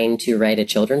trying to write a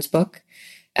children's book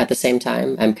at the same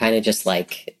time. I'm kind of just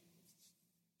like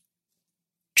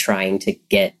trying to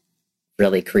get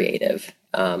really creative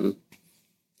in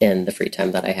the free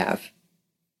time that I have.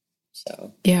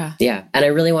 So yeah. And I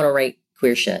really want to write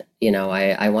queer shit.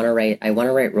 I want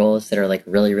to write roles that are like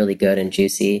really, really good and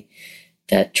juicy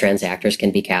that trans actors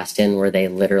can be cast in, where they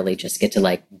literally just get to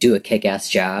like do a kick-ass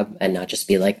job and not just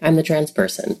be like, I'm the trans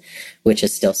person, which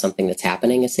is still something that's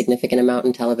happening a significant amount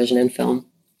in television and film.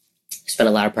 There's been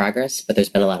a lot of progress, but there's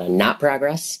been a lot of not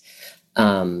progress.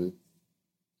 So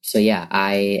yeah,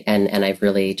 I've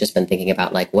really just been thinking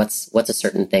about like, what's a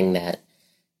certain thing that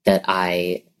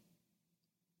I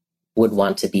would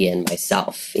want to be in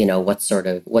myself, what sort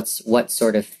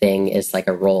of thing is like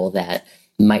a role that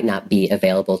might not be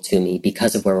available to me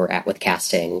because of where we're at with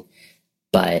casting,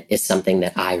 but is something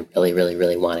that I really, really,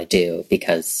 really want to do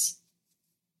because,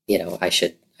 I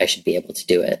should be able to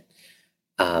do it.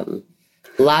 A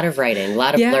lot of writing, a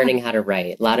lot of learning how to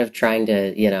write, a lot of trying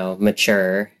to,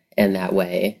 mature in that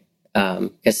way.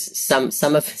 Because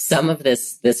some of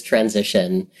this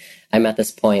transition, I'm at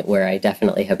this point where I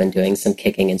definitely have been doing some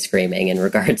kicking and screaming in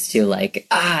regards to like,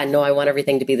 no, I want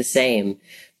everything to be the same.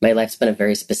 My life's been a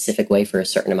very specific way for a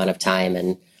certain amount of time.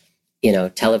 And,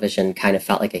 television kind of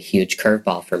felt like a huge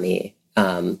curveball for me.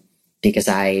 Because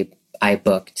I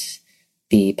booked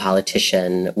The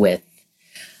Politician with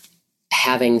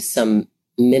having some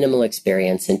minimal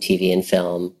experience in TV and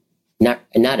film, not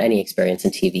any experience in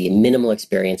TV, minimal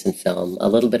experience in film, a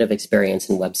little bit of experience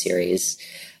in web series.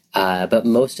 But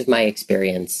most of my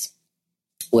experience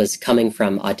was coming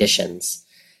from auditions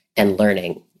and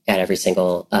learning at every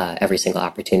single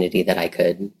opportunity that I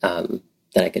could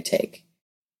take.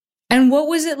 And what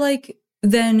was it like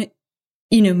then,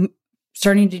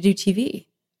 starting to do TV?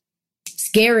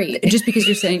 Scary. Just because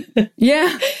you're saying,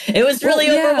 yeah. It was really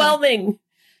overwhelming.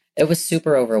 It was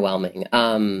super overwhelming.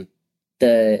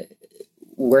 The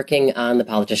working on The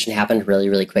Politician happened really,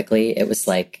 really quickly. It was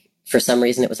like, for some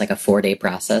reason, it was like a 4-day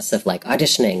process of like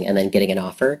auditioning and then getting an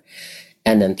offer.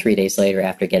 And then 3 days later,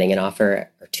 after getting an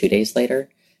offer, or 2 days later,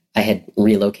 I had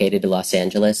relocated to Los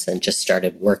Angeles and just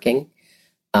started working.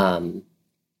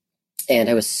 And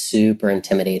I was super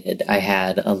intimidated. I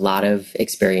had a lot of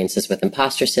experiences with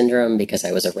imposter syndrome because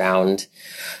I was around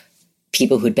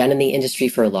people who'd been in the industry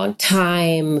for a long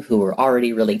time, who were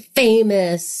already really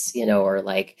famous, or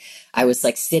like I was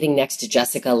like sitting next to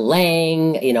Jessica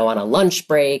Lange, on a lunch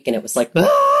break, and it was like,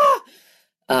 ah!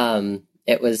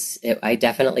 I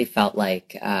definitely felt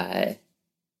like,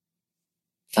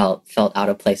 felt out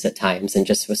of place at times and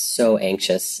just was so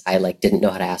anxious. I like didn't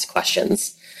know how to ask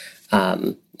questions,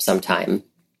 sometime.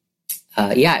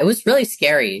 It was really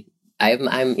scary. I'm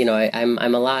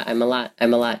a lot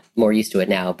more used to it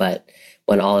now, but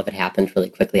when all of it happened really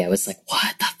quickly, I was like,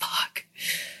 what the fuck?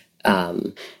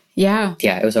 Yeah,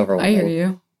 it was overwhelming. I hear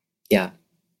you. Yeah.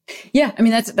 Yeah. I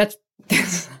mean, that's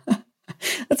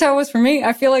how it was for me.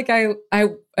 I feel like I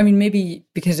mean, maybe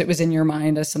because it was in your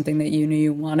mind as something that you knew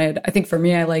you wanted. I think for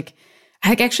me, I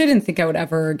actually didn't think I would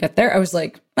ever get there. I was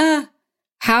like, I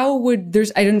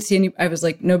didn't see any, I was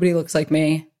like, nobody looks like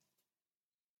me.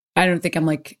 I don't think I'm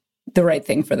like the right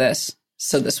thing for this.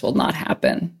 So this will not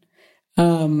happen.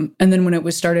 And then when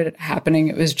it started happening,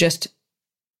 it was just,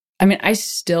 I mean, I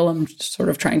still am sort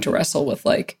of trying to wrestle with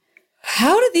like,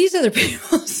 how do these other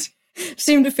people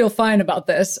seem to feel fine about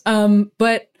this?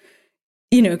 But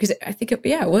because I think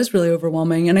it was really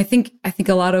overwhelming. And I think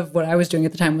a lot of what I was doing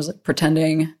at the time was like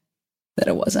pretending that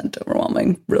it wasn't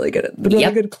overwhelming. Really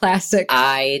good classic.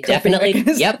 I definitely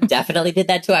did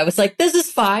that too. I was like, this is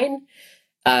fine.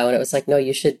 When it was like, no,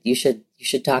 you should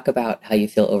talk about how you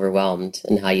feel overwhelmed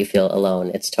and how you feel alone.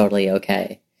 It's totally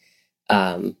okay.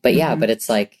 But it's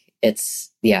like,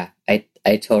 I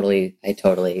totally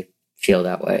feel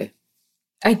that way.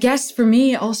 I guess for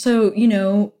me also,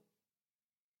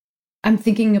 I'm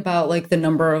thinking about like the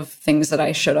number of things that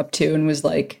I showed up to and was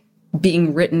like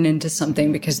being written into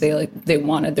something because they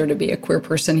wanted there to be a queer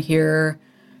person here.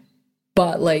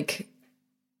 But like,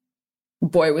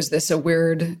 boy, was this a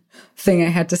weird thing I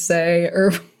had to say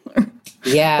or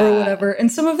whatever.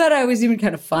 And some of that I was even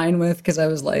kind of fine with because I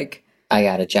was like, I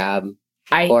got a job.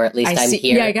 Or at least I'm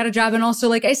here. Yeah, I got a job. And also,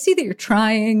 like, I see that you're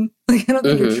trying. Like, I don't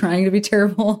think you're trying to be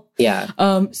terrible. Yeah.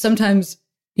 Sometimes,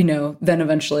 then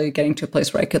eventually getting to a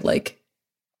place where I could, like,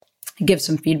 give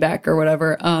some feedback or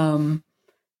whatever.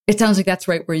 It sounds like that's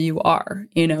right where you are,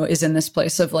 is in this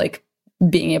place of, like,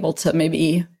 being able to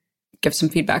maybe give some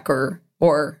feedback or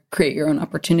create your own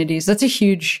opportunities. That's a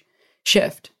huge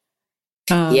shift.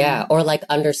 Or like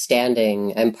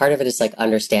understanding, and part of it is like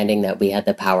understanding that we had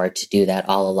the power to do that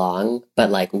all along, but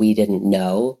like we didn't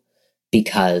know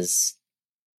because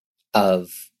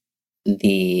of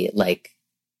the like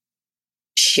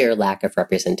sheer lack of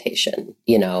representation,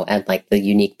 and like the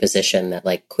unique position that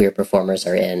like queer performers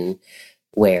are in,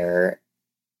 where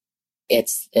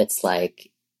it's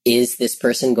like, is this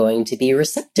person going to be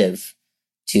receptive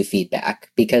to feedback?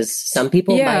 Because some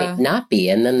people might not be,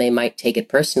 and then they might take it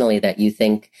personally that you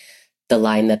think the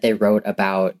line that they wrote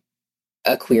about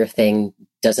a queer thing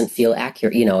doesn't feel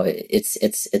accurate. It's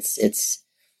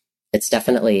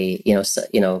definitely,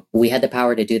 we had the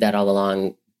power to do that all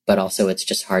along, but also it's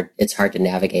just hard. It's hard to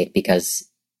navigate because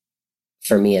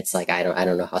for me, it's like, I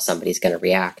don't know how somebody's going to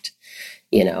react,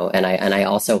 and I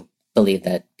also believe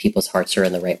that people's hearts are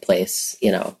in the right place,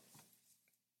 and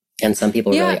some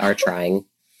people really are trying.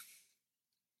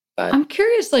 But, I'm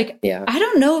curious, like, I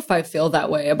don't know if I feel that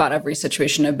way about every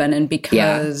situation I've been in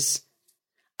because,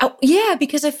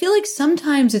 because I feel like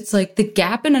sometimes it's like the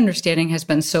gap in understanding has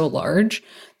been so large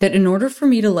that in order for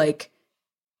me to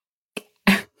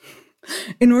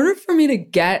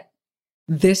get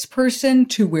this person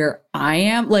to where I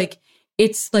am, like,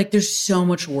 it's like there's so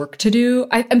much work to do.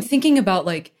 I'm thinking about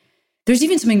like, there's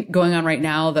even something going on right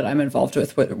now that I'm involved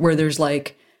with where there's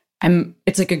like,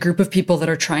 it's like a group of people that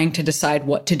are trying to decide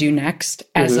what to do next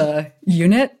as a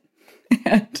unit.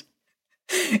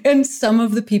 And some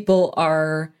of the people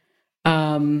are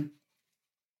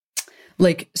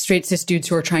like straight cis dudes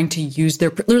who are trying to use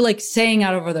they're like saying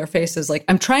out over their faces, like,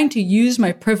 I'm trying to use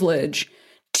my privilege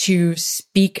to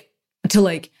speak, to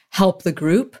like help the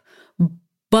group.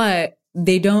 But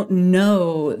they don't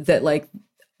know that like,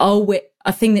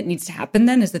 a thing that needs to happen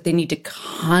then is that they need to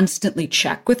constantly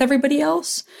check with everybody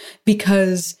else,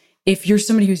 because if you're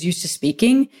somebody who's used to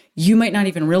speaking, you might not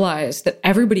even realize that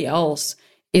everybody else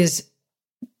is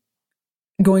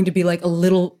going to be like a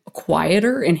little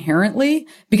quieter inherently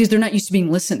because they're not used to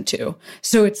being listened to.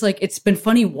 So it's like, it's been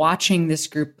funny watching this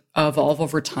group evolve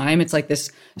over time. It's like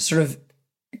this sort of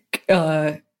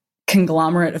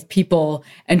conglomerate of people,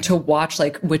 and to watch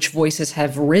like which voices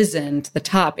have risen to the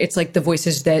top. It's like the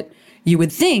voices that you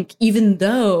would think, even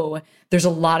though there's a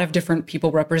lot of different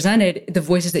people represented, the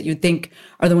voices that you'd think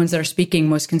are the ones that are speaking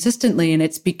most consistently. And I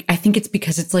think it's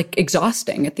because it's like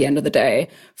exhausting at the end of the day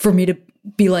for me to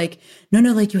be like, no,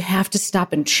 like you have to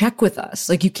stop and check with us.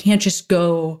 Like you can't just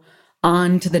go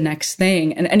on to the next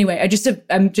thing. And anyway,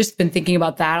 I'm just been thinking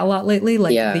about that a lot lately,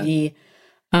 like the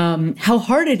how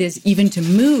hard it is even to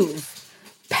move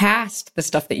past the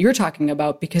stuff that you're talking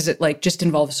about, because it like just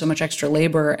involves so much extra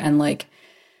labor. And like,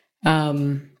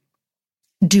 am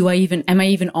I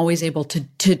even always able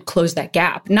to close that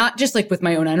gap? Not just like with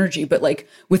my own energy, but like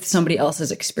with somebody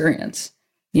else's experience,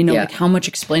 you know, like how much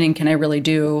explaining can I really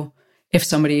do if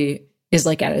somebody is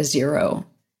like at a zero?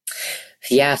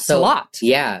 Yeah. It's a lot.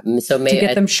 Yeah. So maybe to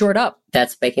get them shored up.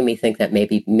 That's making me think that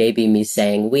maybe me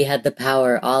saying we had the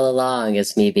power all along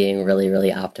is me being really,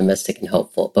 really optimistic and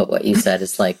hopeful. But what you said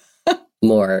is like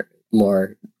more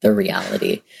the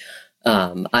reality.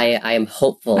 I am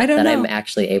hopeful that I'm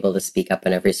actually able to speak up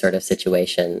in every sort of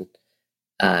situation.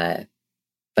 But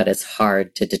it's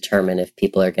hard to determine if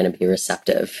people are going to be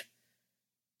receptive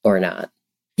or not.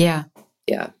 Yeah.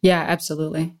 Yeah. Yeah,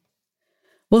 absolutely.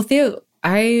 Well, Theo,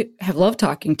 I have loved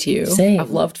talking to you. Same. I've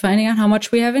loved finding out how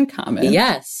much we have in common.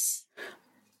 Yes.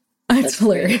 It's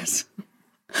hilarious.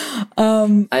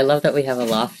 I love that we have a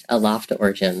loft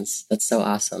origins. That's so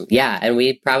awesome. Yeah. And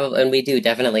we probably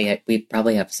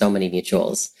have so many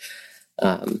mutuals.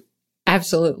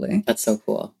 Absolutely. That's so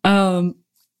cool.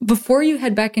 Before you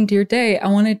head back into your day, I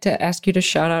wanted to ask you to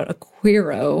shout out a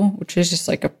queero, which is just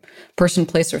like a person,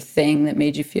 place, or thing that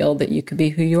made you feel that you could be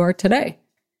who you are today.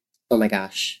 Oh my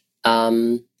gosh.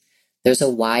 There's a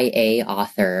YA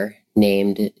author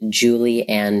named Julie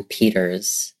Ann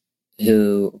Peters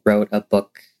who wrote a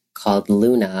book called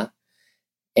Luna.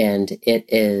 And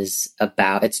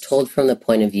it's told from the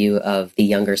point of view of the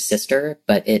younger sister,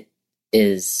 but the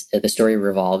story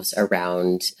revolves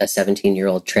around a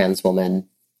 17-year-old trans woman,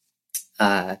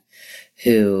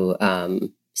 who,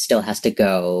 still has to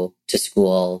go to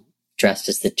school dressed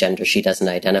as the gender she doesn't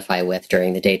identify with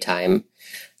during the daytime.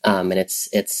 And it's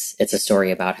a story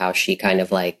about how she kind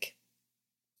of like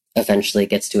eventually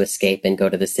gets to escape and go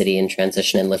to the city and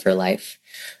transition and live her life.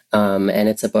 And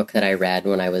it's a book that I read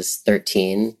when I was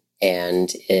 13,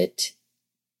 and it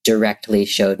directly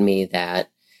showed me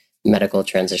that medical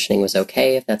transitioning was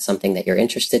okay if that's something that you're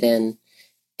interested in,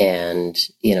 and,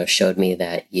 you know, showed me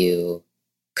that you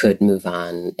could move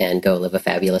on and go live a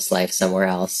fabulous life somewhere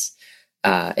else.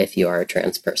 If you are a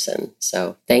trans person.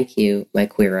 So thank you, my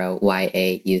queero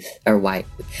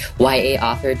YA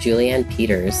author, Julie Ann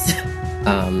Peters.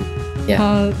 One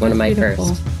of my beautiful.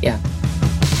 first. Yeah.